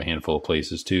 for a handful of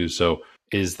places too. So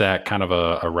is that kind of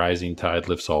a rising tide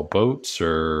lifts all boats,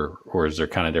 or is there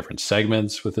kind of different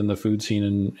segments within the food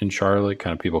scene in Charlotte?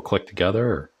 Kind of people click together?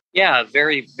 Or? Yeah,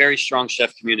 very, very strong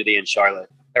chef community in Charlotte.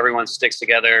 Everyone sticks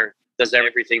together, does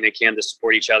everything they can to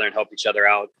support each other and help each other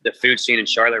out. The food scene in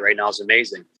Charlotte right now is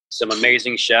amazing. Some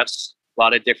amazing chefs, a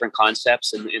lot of different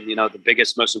concepts. And the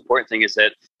biggest, most important thing is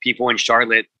that people in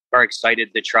Charlotte are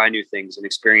excited to try new things and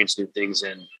experience new things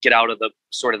and get out of the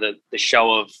sort of the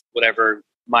shell of whatever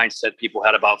mindset people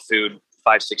had about food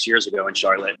 5-6 years ago in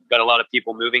Charlotte. Got a lot of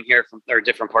people moving here from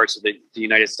different parts of the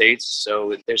United States.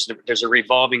 So there's a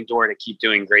revolving door to keep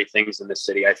doing great things in this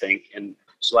city, I think. And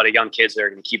there's a lot of young kids that are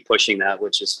going to keep pushing that,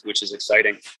 which is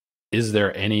exciting. Is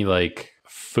there any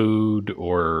food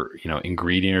or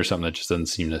ingredient or something that just doesn't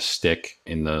seem to stick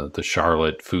in the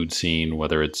Charlotte food scene,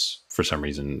 whether it's for some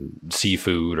reason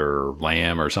seafood or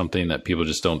lamb or something that people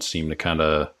just don't seem to kind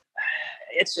of?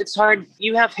 It's hard.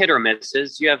 You have hit or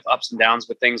misses. You have ups and downs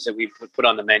with things that we put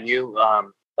on the menu.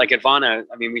 Like at Vana,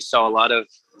 I mean, we sell a lot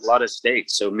of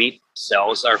steaks. So meat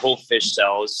sells. Our whole fish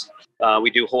sells. We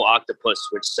do whole octopus,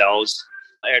 which sells.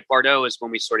 At Bardo is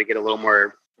when we sort of get a little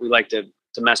more. We like to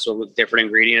mess with different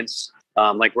ingredients.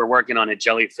 Like we're working on a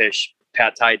jellyfish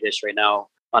pad thai dish right now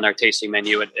on our tasting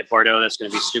menu at Bardo. That's going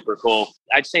to be super cool.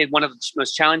 I'd say one of the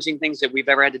most challenging things that we've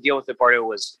ever had to deal with at Bardo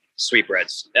was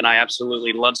sweetbreads. And I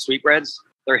absolutely love sweetbreads.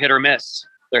 They're hit or miss.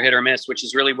 Which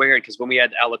is really weird because when we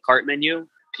had a la carte menu,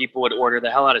 people would order the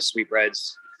hell out of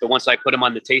sweetbreads. But once I put them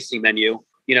on the tasting menu,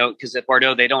 because at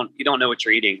Bardo, you don't know what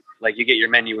you're eating. Like you get your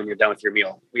menu when you're done with your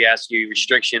meal. We ask you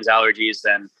restrictions, allergies,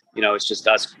 then it's just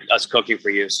us cooking for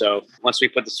you. So once we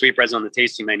put the sweetbreads on the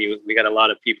tasting menu, we got a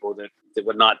lot of people that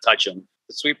would not touch them.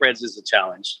 The sweetbreads is a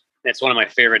challenge. It's one of my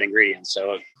favorite ingredients.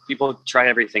 So people try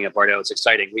everything at Bardo. It's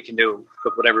exciting. We can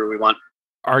cook whatever we want.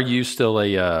 Are you still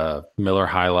a Miller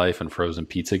High Life and frozen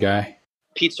pizza guy?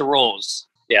 Pizza rolls.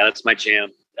 Yeah, that's my jam.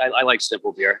 I like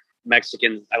simple beer.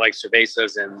 Mexican, I like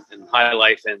cervezas and High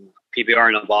Life and PBR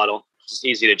in a bottle. Just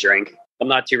easy to drink. I'm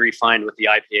not too refined with the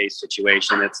IPA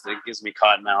situation. It gives me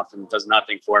cotton mouth and does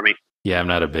nothing for me. Yeah, I'm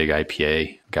not a big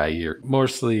IPA guy either.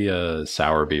 Mostly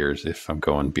sour beers if I'm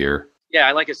going beer. Yeah,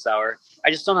 I like a sour.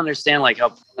 I just don't understand like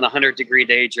how on a 100-degree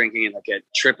day drinking like a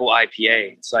triple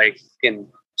IPA. It's like a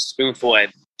spoonful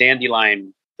of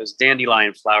those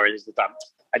dandelion flowers.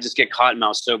 I just get cotton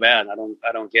mouth so bad. I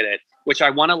don't get it. Which I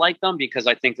want to like them because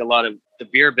I think a lot of the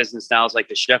beer business now is like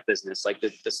the chef business. Like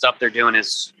the stuff they're doing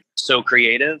is so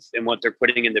creative in what they're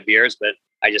putting into beers, but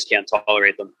I just can't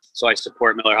tolerate them. So I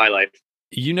support Miller High Life.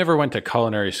 You never went to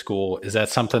culinary school. Is that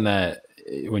something that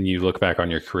when you look back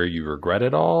on your career, you regret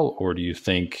it all? Or do you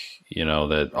think,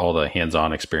 that all the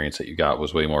hands-on experience that you got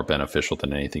was way more beneficial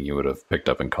than anything you would have picked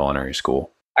up in culinary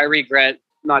school? I regret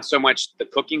not so much the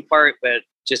cooking part, but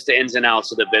just the ins and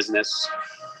outs of the business,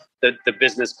 the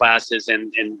business classes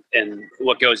and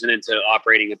what goes into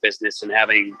operating a business and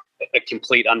having a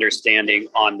complete understanding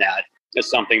on that is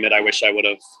something that I wish I would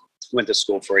have went to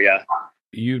school for. Yeah.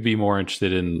 You'd be more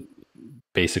interested in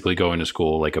basically going to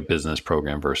school like a business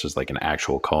program versus like an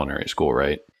actual culinary school,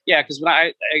 right? Yeah, because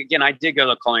when I did go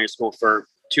to culinary school for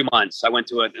 2 months. I went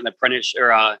to an apprentice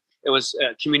it was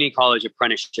a community college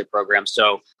apprenticeship program.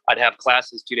 So I'd have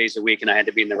classes 2 days a week and I had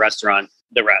to be in the restaurant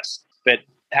the rest. But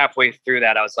halfway through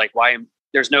that, I was like,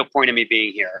 there's no point in me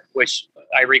being here, which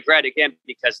I regret again,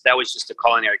 because that was just the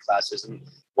culinary classes. And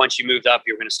once you moved up,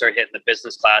 you're going to start hitting the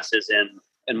business classes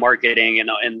and marketing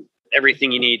and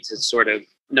everything you need to sort of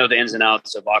know the ins and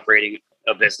outs of operating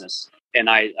a business. And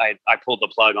I pulled the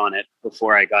plug on it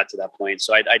before I got to that point.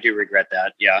 So I do regret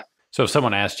that. Yeah. So if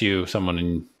someone asked you, someone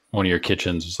in one of your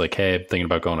kitchens was like, hey, I'm thinking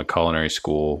about going to culinary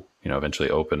school, eventually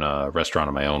open a restaurant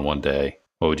of my own one day,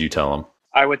 what would you tell them?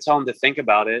 I would tell them to think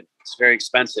about it. It's very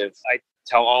expensive. I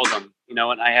tell all of them,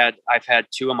 and I've had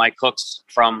two of my cooks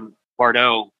from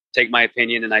Bardo take my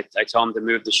opinion, and I tell them to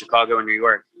move to Chicago or New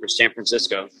York or San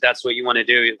Francisco. If that's what you want to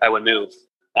do, I would move.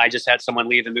 I just had someone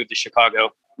leave and move to Chicago.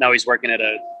 Now he's working at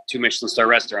a 2 Michelin star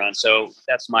restaurant. So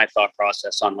that's my thought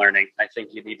process on learning. I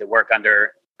think you need to work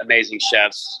under amazing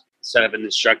chefs instead of an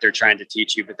instructor trying to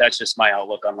teach you. But that's just my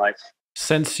outlook on life.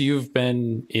 Since you've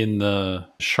been in the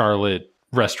Charlotte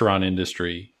restaurant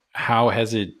industry, how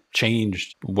has it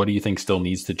changed? What do you think still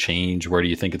needs to change? Where do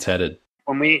you think it's headed?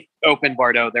 When we opened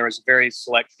Bardo, there was a very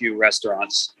select few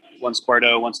restaurants. Once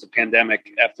the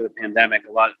pandemic, after the pandemic,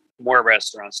 a lot more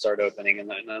restaurants started opening, and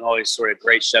then all these sort of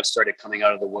great chefs started coming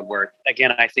out of the woodwork.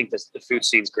 Again, I think the food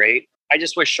scene's great. I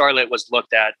just wish Charlotte was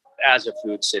looked at as a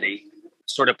food city,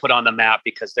 sort of put on the map,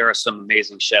 because there are some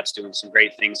amazing chefs doing some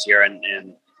great things here.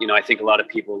 And I think a lot of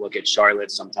people look at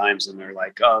Charlotte sometimes and they're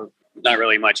like, oh, not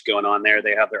really much going on there.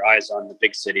 They have their eyes on the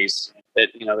big cities. But,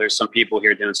 there's some people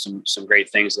here doing some great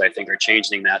things that I think are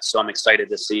changing that. So I'm excited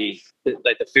to see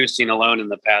that the food scene alone in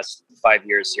the past 5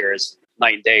 years here is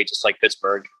night and day, just like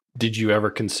Pittsburgh. Did you ever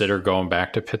consider going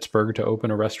back to Pittsburgh to open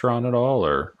a restaurant at all?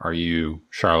 Or are you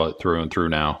Charlotte through and through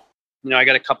now? I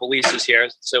got a couple leases here,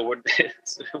 so I'm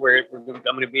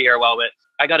going to be here a while. But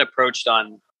I got approached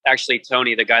on, actually,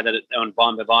 Tony, the guy that owned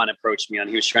Bon Vivant, approached me on.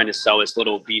 He was trying to sell his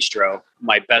little bistro.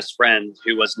 My best friend,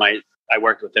 who was I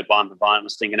worked with at Bon Vivant,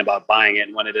 was thinking about buying it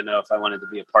and wanted to know if I wanted to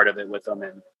be a part of it with him.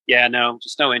 And yeah, no,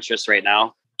 just no interest right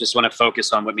now. Just want to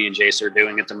focus on what me and Jace are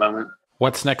doing at the moment.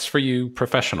 What's next for you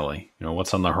professionally?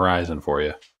 What's on the horizon for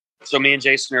you? So me and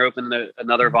Jason are opening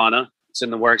another Vana. It's in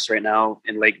the works right now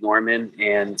in Lake Norman.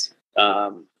 And,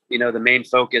 the main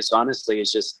focus, honestly,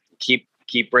 is just keep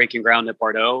breaking ground at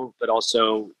Bardo, but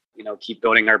also, keep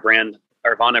building our brand,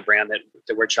 our Vana brand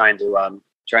that we're trying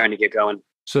to get going.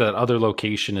 So that other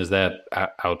location, is that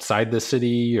outside the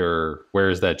city, or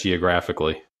where is that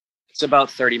geographically? It's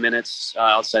about 30 minutes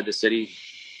outside the city.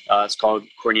 It's called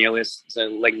Cornelius. It's a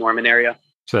Lake Norman area.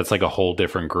 So that's like a whole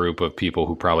different group of people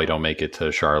who probably don't make it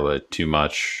to Charlotte too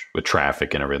much with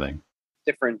traffic and everything.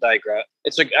 Different diagram.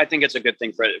 I think it's a good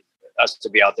thing for us to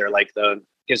be out there.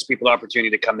 Gives people the opportunity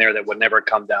to come there that would never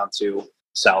come down to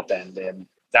South End, and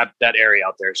that area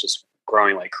out there is just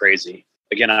growing like crazy.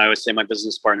 Again, I always say my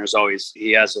business partner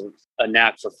he has a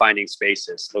knack for finding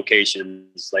spaces,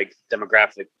 locations, like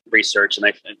demographic research, and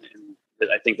I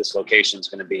think this location is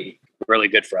going to be really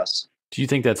good for us. Do you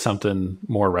think that's something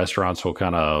more restaurants will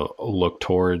kind of look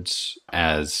towards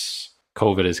as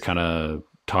COVID has kind of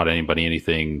taught anybody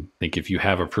anything? I think if you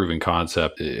have a proven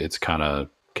concept, it's kind of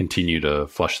continue to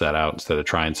flush that out instead of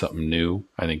trying something new.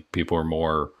 I think people are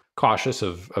more cautious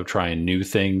of trying new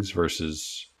things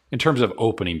versus, in terms of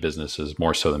opening businesses,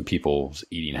 more so than people's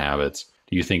eating habits.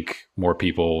 Do you think more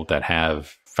people that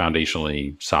have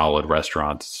foundationally solid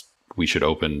restaurants, we should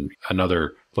open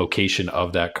another location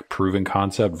of that proven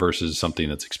concept versus something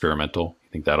that's experimental? You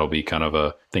think that'll be kind of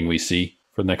a thing we see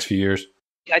for the next few years?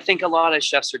 I think a lot of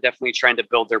chefs are definitely trying to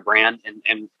build their brand.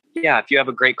 And yeah, if you have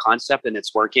a great concept and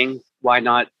it's working, why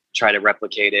not try to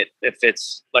replicate it if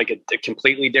it's like a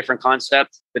completely different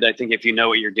concept. But I think if you know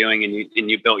what you're doing and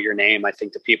you built your name, I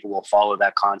think the people will follow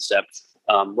that concept.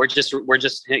 We're just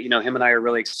him and I are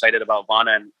really excited about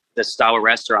Vana and this style of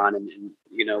restaurant, and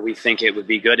we think it would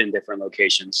be good in different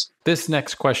locations. This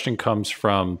next question comes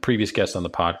from previous guest on the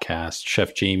podcast,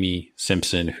 Chef Jamie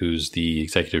Simpson, who's the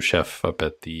executive chef up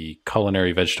at the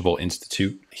Culinary Vegetable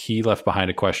Institute. He left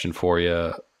behind a question for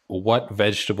you. What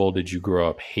vegetable did you grow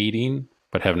up hating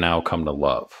but have now come to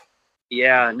love?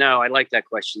 Yeah, no, I like that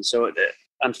question. So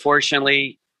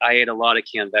unfortunately, I ate a lot of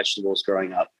canned vegetables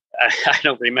growing up. I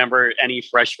don't remember any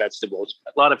fresh vegetables,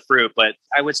 a lot of fruit, but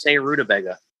I would say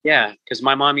rutabaga. Yeah, because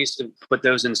my mom used to put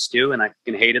those in stew and I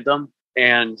fucking hated them.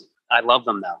 And I love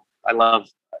them now. I love,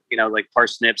 like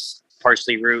parsnips,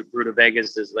 parsley root,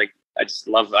 rutabagas is like,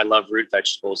 I love root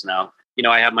vegetables now.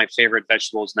 I have my favorite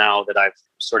vegetables now that I've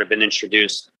sort of been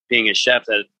introduced being a chef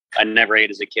that I never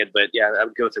ate as a kid. But yeah, I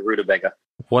would go with the rutabaga.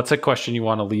 What's a question you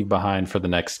want to leave behind for the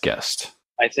next guest?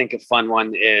 I think a fun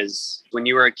one is, when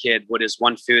you were a kid, what is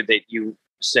one food that you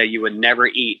say you would never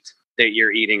eat that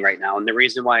you're eating right now? And the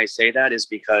reason why I say that is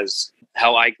because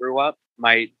how I grew up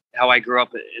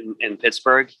in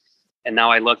Pittsburgh, and now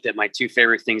I looked at my two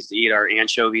favorite things to eat are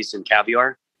anchovies and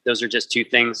caviar. Those are just two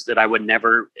things that I would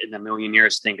never in a million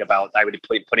years think about I would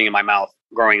be putting in my mouth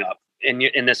growing up. And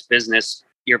in this business,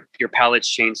 your palate's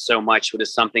changed so much. What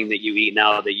is something that you eat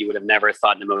now that you would have never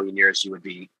thought in a million years you would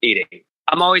be eating?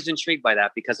 I'm always intrigued by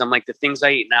that, because I'm like, the things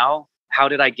I eat now, how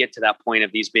did I get to that point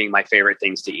of these being my favorite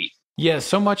things to eat? Yeah,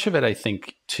 so much of it, I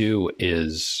think, too,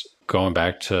 is going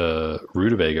back to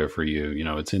rutabaga for you.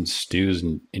 It's in stews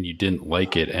and you didn't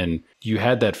like it. And you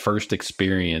had that first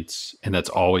experience, and that's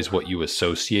always what you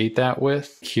associate that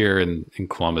with. Here in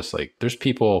Columbus, like, there's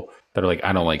people that are like,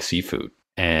 I don't like seafood.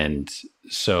 And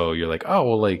so you're like, oh,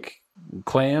 well, like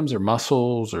clams or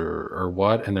mussels or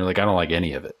what? And they're like, I don't like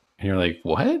any of it. And you're like,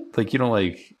 what? Like, you don't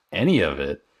like any of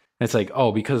it? And it's like,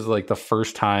 oh, because like the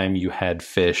first time you had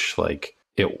fish, like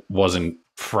it wasn't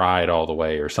fried all the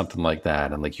way or something like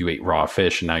that. And like you ate raw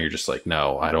fish and now you're just like,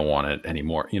 no, I don't want it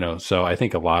anymore. So I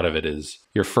think a lot of it is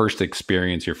your first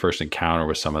experience, your first encounter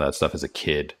with some of that stuff as a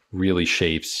kid really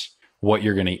shapes what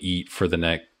you're going to eat for the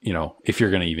next, if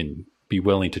you're going to even be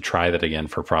willing to try that again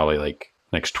for probably like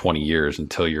next 20 years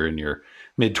until you're in your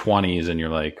mid 20s and you're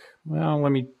like, well,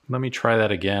 let me try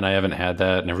that again. I haven't had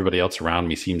that, and everybody else around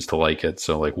me seems to like it.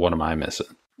 So like, what am I missing?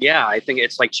 Yeah, I think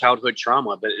it's like childhood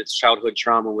trauma, but it's childhood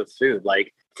trauma with food.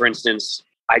 Like, for instance,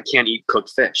 I can't eat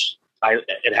cooked fish.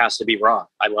 It has to be raw.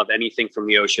 I love anything from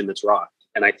the ocean that's raw.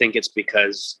 And I think it's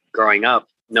because growing up,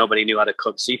 nobody knew how to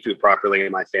cook seafood properly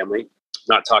in my family.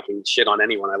 Not talking shit on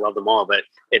anyone. I love them all, but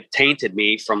it tainted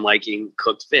me from liking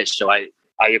cooked fish. So I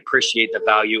appreciate the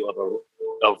value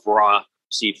of raw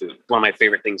seafood. One of my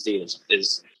favorite things to eat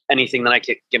is anything that I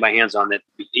can get my hands on that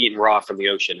eaten raw from the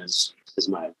ocean is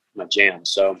my jam.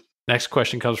 So next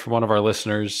question comes from one of our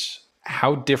listeners.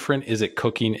 How different is it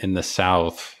cooking in the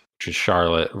South, which is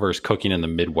Charlotte, versus cooking in the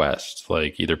Midwest,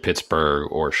 like either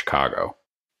Pittsburgh or Chicago?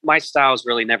 My style's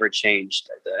really never changed.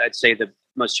 I'd say the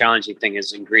most challenging thing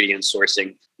is ingredient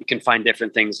sourcing. You can find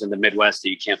different things in the Midwest that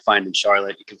you can't find in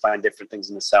Charlotte. You can find different things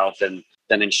in the South than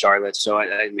in Charlotte. So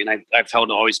I've held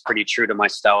always pretty true to my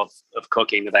style of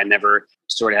cooking, that I never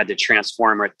sort of had to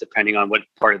transform it depending on what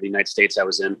part of the United States I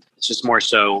was in. It's just more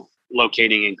so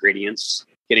locating ingredients,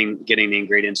 getting the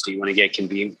ingredients that you want to get can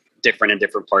be different in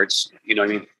different parts. You know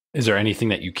what I mean? Is there anything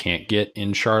that you can't get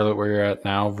in Charlotte where you're at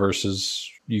now versus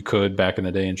you could back in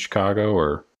the day in Chicago?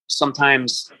 Or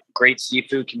sometimes great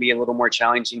seafood can be a little more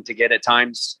challenging to get at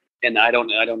times. And I don't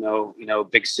know,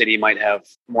 big city might have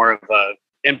more of a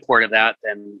import of that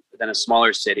than a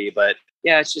smaller city, but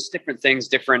yeah, it's just different things,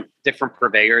 different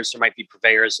purveyors. There might be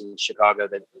purveyors in Chicago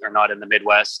that are not in the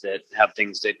Midwest that have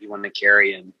things that you want to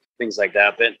carry and things like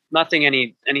that, but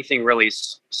anything really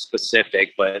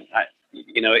specific. But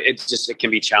it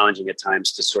can be challenging at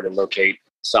times to sort of locate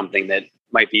something that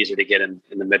might be easier to get in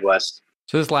the Midwest.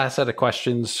 So this last set of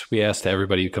questions we asked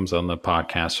everybody who comes on the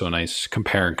podcast, so a nice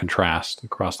compare and contrast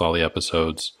across all the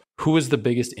episodes. Who is the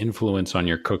biggest influence on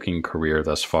your cooking career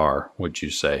thus far, would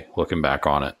you say, looking back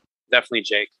on it? Definitely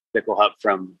Jake Bickelhup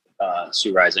from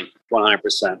Sioux Rising,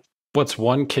 100%. What's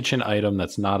one kitchen item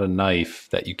that's not a knife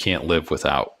that you can't live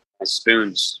without? My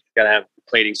spoons. Got to have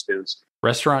plating spoons.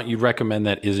 Restaurant you'd recommend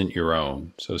that isn't your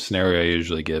own? So scenario I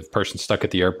usually give, person stuck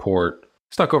at the airport,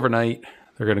 stuck overnight,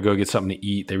 they're going to go get something to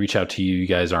eat. They reach out to you. You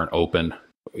guys aren't open.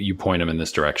 You point them in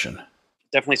this direction.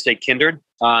 Definitely say Kindred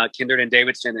and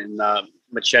Davidson and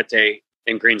Machete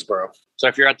in Greensboro. So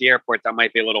if you're at the airport, that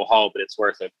might be a little haul, but it's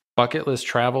worth it. bucket list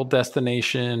travel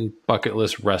destination, bucket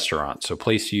list restaurant. So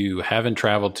place you haven't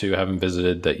traveled to, haven't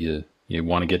visited that you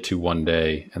want to get to one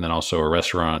day, and then also a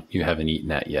restaurant you haven't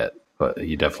eaten at yet, but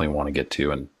you definitely want to get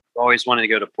to. And always wanted to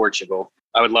go to Portugal.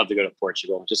 I would love to go to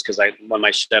Portugal just because one of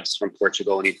my chefs from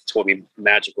Portugal and he told me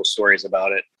magical stories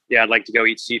about it. Yeah, I'd like to go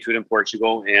eat seafood in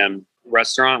Portugal. And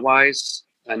restaurant wise,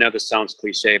 I know this sounds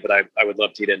cliche, but I would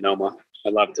love to eat at Noma.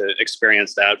 I'd love to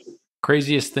experience that.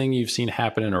 Craziest thing you've seen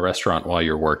happen in a restaurant while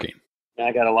you're working?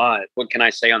 I got a lot. What can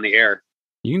I say on the air?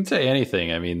 You can say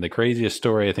anything. I mean, the craziest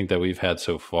story I think that we've had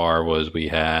so far was we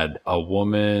had a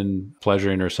woman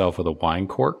pleasuring herself with a wine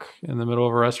cork in the middle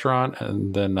of a restaurant.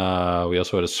 And then we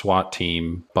also had a SWAT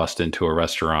team bust into a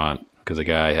restaurant because a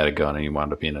guy had a gun and he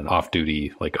wound up being an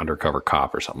off-duty, like undercover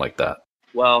cop or something like that.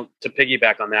 Well, to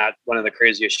piggyback on that, one of the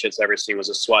craziest shits I've ever seen was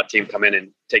a SWAT team come in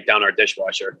and take down our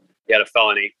dishwasher. He had a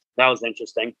felony. That was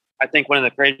interesting. I think one of the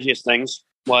craziest things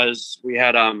was we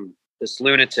had this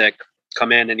lunatic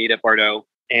come in and eat at Bardo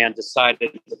and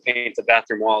decided to paint the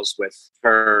bathroom walls with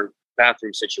her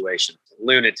bathroom situation.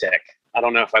 Lunatic. I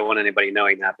don't know if I want anybody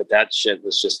knowing that, but that shit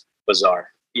was just bizarre.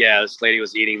 Yeah, this lady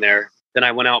was eating there. Then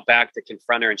I went out back to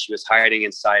confront her and she was hiding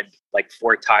inside like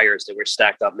 4 tires that were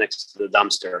stacked up next to the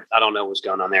dumpster. I don't know what was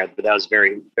going on there, but that was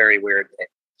very, very weird.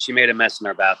 She made a mess in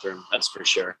our bathroom, that's for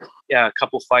sure. Yeah, a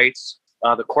couple fights.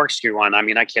 The corkscrew one, I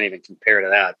mean, I can't even compare to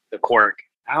that. The cork.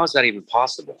 How is that even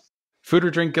possible? Food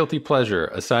or drink guilty pleasure,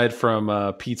 aside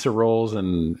from pizza rolls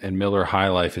and Miller High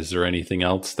Life, is there anything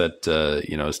else that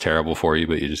is terrible for you,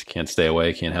 but you just can't stay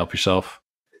away, can't help yourself?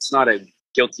 It's not a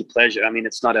guilty pleasure. I mean,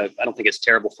 I don't think it's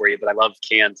terrible for you, but I love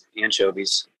canned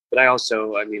anchovies. But I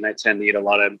tend to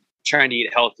eat trying to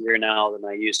eat healthier now than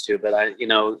I used to. But I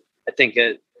think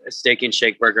a steak and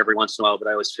shake burger every once in a while, but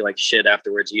I always feel like shit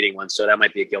afterwards eating one. So that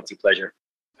might be a guilty pleasure.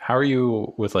 How are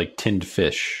you with like tinned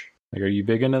fish? Like, are you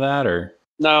big into that or?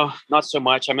 No, not so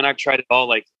much. I mean, I've tried it all.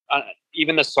 Like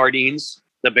even the sardines,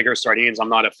 the bigger sardines, I'm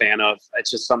not a fan of.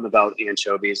 It's just something about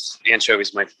anchovies.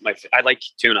 Anchovies, I like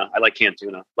tuna. I like canned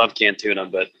tuna. Love canned tuna.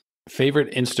 But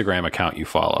favorite Instagram account you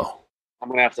follow? I'm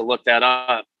gonna have to look that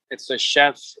up. It's a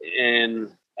chef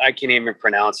I can't even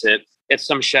pronounce it. It's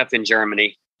some chef in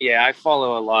Germany. Yeah, I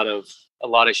follow a lot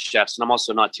of chefs, and I'm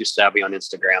also not too savvy on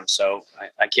Instagram, so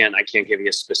I can't give you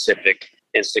a specific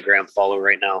Instagram follow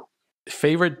right now.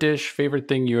 Favorite dish, favorite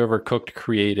thing you ever cooked,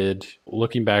 created.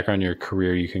 Looking back on your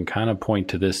career, you can kind of point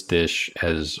to this dish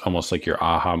as almost like your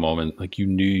aha moment. Like you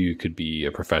knew you could be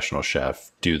a professional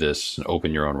chef, do this, and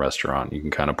open your own restaurant. You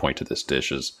can kind of point to this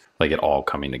dish as like it all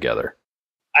coming together.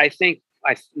 I think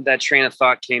that train of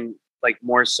thought came like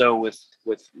more so with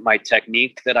my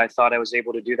technique that I thought I was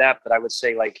able to do that. But I would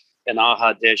say like an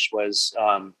aha dish was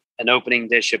an opening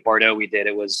dish at Bardo we did.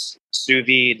 It was sous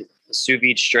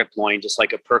vide strip loin, just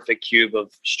like a perfect cube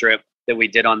of strip that we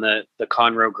did on the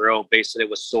Conroe grill. Basically, it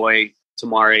was soy,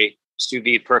 tamari, sous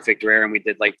vide perfect rare, and we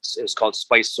did it was called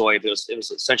spice soy. It was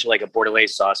essentially like a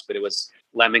bordelaise sauce, but it was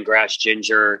lemongrass,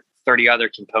 ginger, 30 other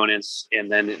components,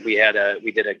 and then we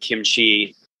did a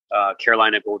kimchi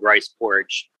Carolina gold rice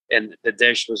porridge, and the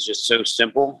dish was just so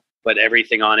simple, but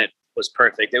everything on it was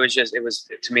perfect. It was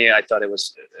to me, I thought it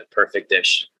was a perfect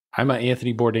dish. I'm an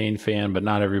Anthony Bourdain fan, but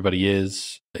not everybody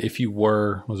is. If you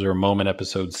were, was there a moment,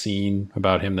 episode, scene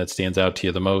about him that stands out to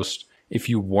you the most? If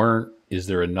you weren't, is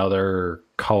there another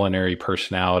culinary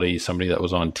personality, somebody that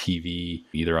was on TV,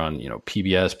 either on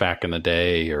PBS back in the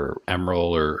day or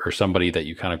Emerald or somebody that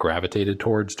you kind of gravitated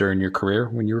towards during your career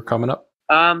when you were coming up?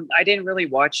 I didn't really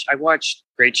watch. I watched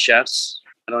Great Chefs.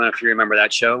 I don't know if you remember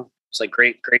that show. It's like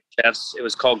Great Chefs. It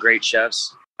was called Great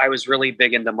Chefs. I was really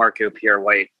big into Marco Pierre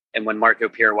White. And when Marco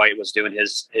Pierre White was doing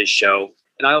his show,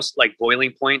 and I also like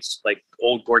Boiling Points, like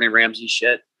old Gordon Ramsay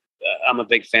shit. I'm a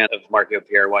big fan of Marco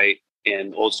Pierre White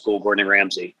and old school Gordon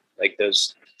Ramsay. Like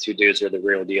those two dudes are the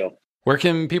real deal. Where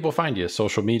can people find you?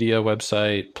 Social media,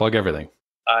 website, plug everything.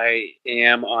 I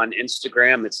am on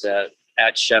Instagram. It's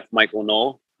at Chef Michael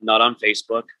Noll, not on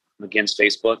Facebook. I'm against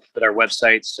Facebook, but our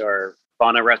websites are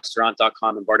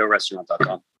bonarestaurant.com and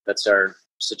bardorestaurant.com. That's our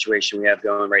situation we have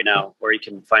going right now, or you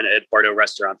can find it at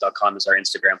bardorestaurant.com as our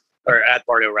Instagram, or at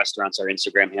Bardo Restaurants, our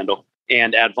Instagram handle,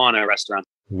 and at Vana Restaurant.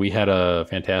 We had a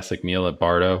fantastic meal at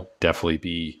Bardo. Definitely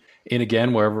be in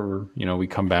again wherever we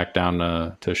come back down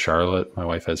to Charlotte. My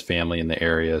wife has family in the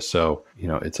area, so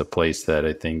it's a place that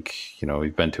I think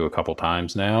we've been to a couple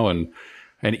times now, and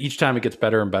each time it gets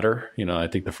better and better. I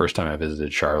think the first time I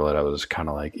visited Charlotte, I was kind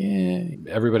of like,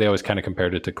 everybody always kind of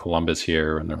compared it to Columbus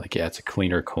here. And they're like, yeah, it's a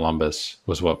cleaner Columbus,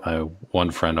 was what my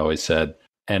one friend always said.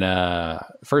 And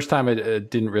first time I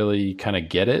didn't really kind of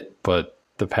get it, but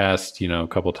the past,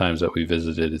 couple times that we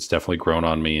visited, it's definitely grown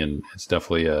on me, and it's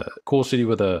definitely a cool city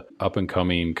with a up and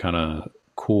coming kind of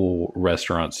cool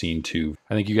restaurant scene too.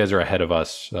 I think you guys are ahead of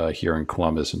us here in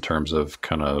Columbus in terms of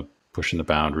kind of pushing the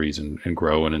boundaries and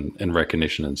growing and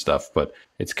recognition and stuff. But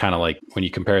it's kind of like when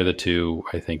you compare the two,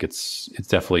 I think it's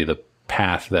definitely the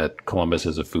path that Columbus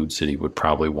as a food city would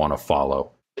probably want to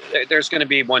follow. There's going to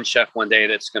be one chef one day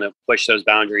that's going to push those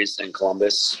boundaries in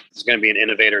Columbus. There's going to be an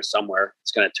innovator somewhere.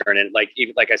 It's going to turn in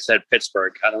even like I said,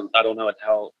 Pittsburgh. I don't know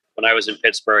how when I was in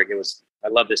Pittsburgh, I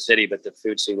love the city, but the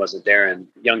food scene wasn't there, and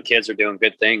young kids are doing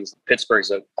good things.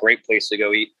 Pittsburgh's a great place to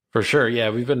go eat. For sure. Yeah,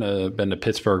 we've been to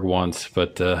Pittsburgh once,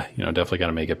 but definitely got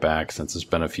to make it back since it's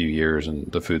been a few years,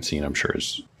 and the food scene, I'm sure,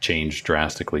 has changed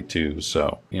drastically too.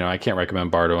 So, I can't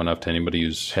recommend Bardo enough to anybody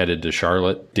who's headed to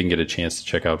Charlotte. Didn't get a chance to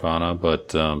check out Vana, but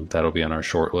that'll be on our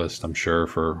short list, I'm sure,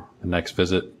 for the next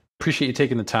visit. Appreciate you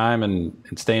taking the time and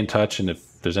stay in touch. And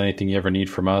if there's anything you ever need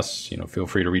from us, feel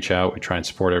free to reach out. We try and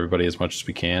support everybody as much as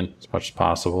we can, as much as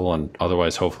possible. And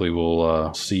otherwise, hopefully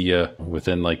we'll see you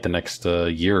within like the next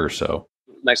year or so.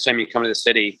 Next time you come to the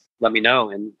city, let me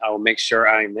know, and I will make sure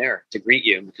I'm there to greet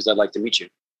you because I'd like to meet you.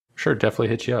 Sure, definitely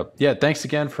hit you up. Yeah, thanks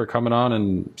again for coming on,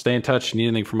 and stay in touch. Need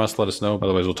anything from us, let us know.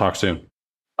 Otherwise, we'll talk soon.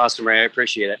 Awesome, Ray. I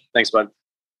appreciate it. Thanks, bud.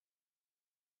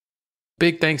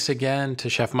 Big thanks again to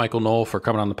Chef Michael Noll for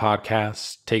coming on the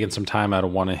podcast, taking some time out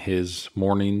of one of his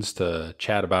mornings to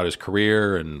chat about his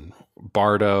career and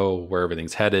Bardo, where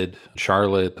everything's headed,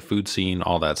 Charlotte, the food scene,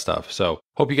 all that stuff. So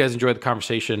hope you guys enjoyed the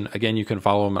conversation. Again, you can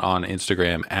follow him on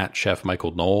Instagram at Chef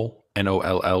Michael Noll,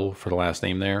 Noll for the last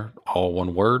name there, all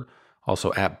one word.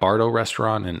 Also at Bardo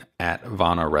Restaurant and at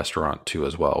Vana Restaurant too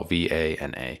as well,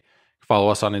 VANA. Follow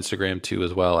us on Instagram too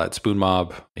as well at Spoon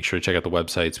Mob. Make sure to check out the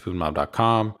website,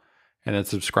 spoonmob.com, and then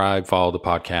subscribe, follow the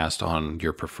podcast on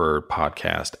your preferred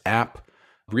podcast app.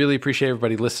 Really appreciate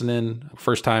everybody listening.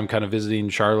 First time kind of visiting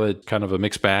Charlotte, kind of a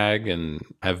mixed bag, and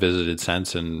have visited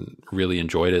since and really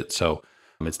enjoyed it. So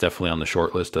it's definitely on the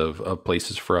short list of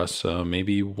places for us.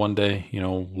 Maybe one day,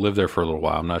 live there for a little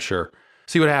while. I'm not sure.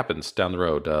 See what happens down the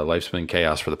road. Life's been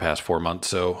chaos for the past 4 months,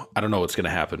 so I don't know what's going to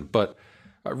happen. But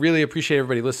I really appreciate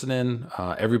everybody listening.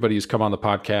 Everybody who's come on the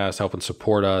podcast, helping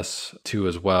support us too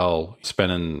as well.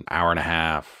 Spending an hour and a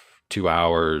half, 2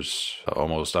 hours,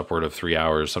 almost upward of 3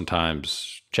 hours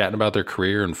sometimes, chatting about their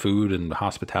career and food and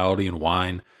hospitality and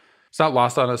wine. It's not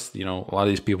lost on us. A lot of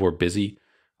these people are busy.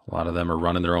 A lot of them are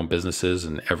running their own businesses,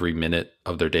 and every minute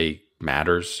of their day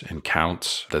matters and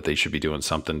counts, that they should be doing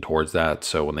something towards that.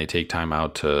 So when they take time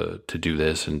out to do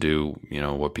this and do,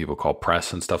 what people call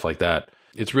press and stuff like that,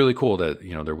 it's really cool that,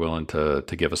 they're willing to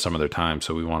give us some of their time.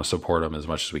 So we want to support them as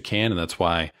much as we can. And that's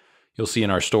why you'll see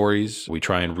in our stories, we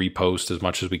try and repost as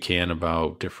much as we can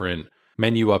about different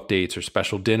menu updates or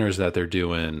special dinners that they're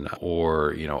doing,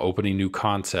 or, opening new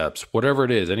concepts, whatever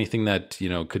it is, anything that,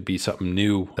 could be something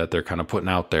new that they're kind of putting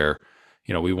out there.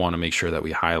 We want to make sure that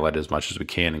we highlight as much as we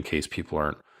can in case people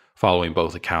aren't following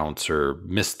both accounts or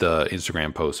miss the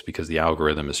Instagram post because the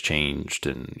algorithm has changed,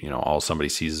 and, all somebody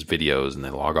sees is videos and they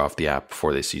log off the app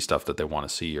before they see stuff that they want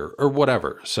to see, or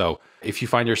whatever. So if you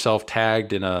find yourself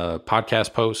tagged in a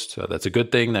podcast post, that's a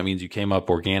good thing. That means you came up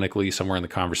organically somewhere in the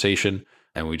conversation.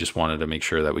 And we just wanted to make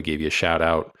sure that we gave you a shout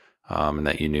out, and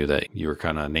that you knew that you were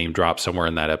kind of name dropped somewhere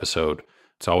in that episode.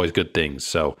 It's always good things.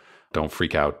 So don't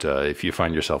freak out if you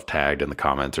find yourself tagged in the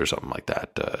comments or something like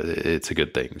that. It's a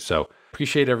good thing. So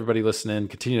appreciate everybody listening.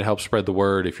 Continue to help spread the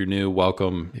word. If you're new,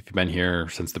 welcome. If you've been here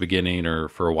since the beginning or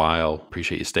for a while,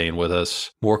 appreciate you staying with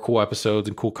us. More cool episodes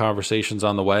and cool conversations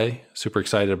on the way. Super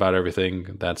excited about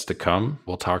everything that's to come.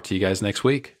 We'll talk to you guys next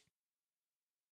week.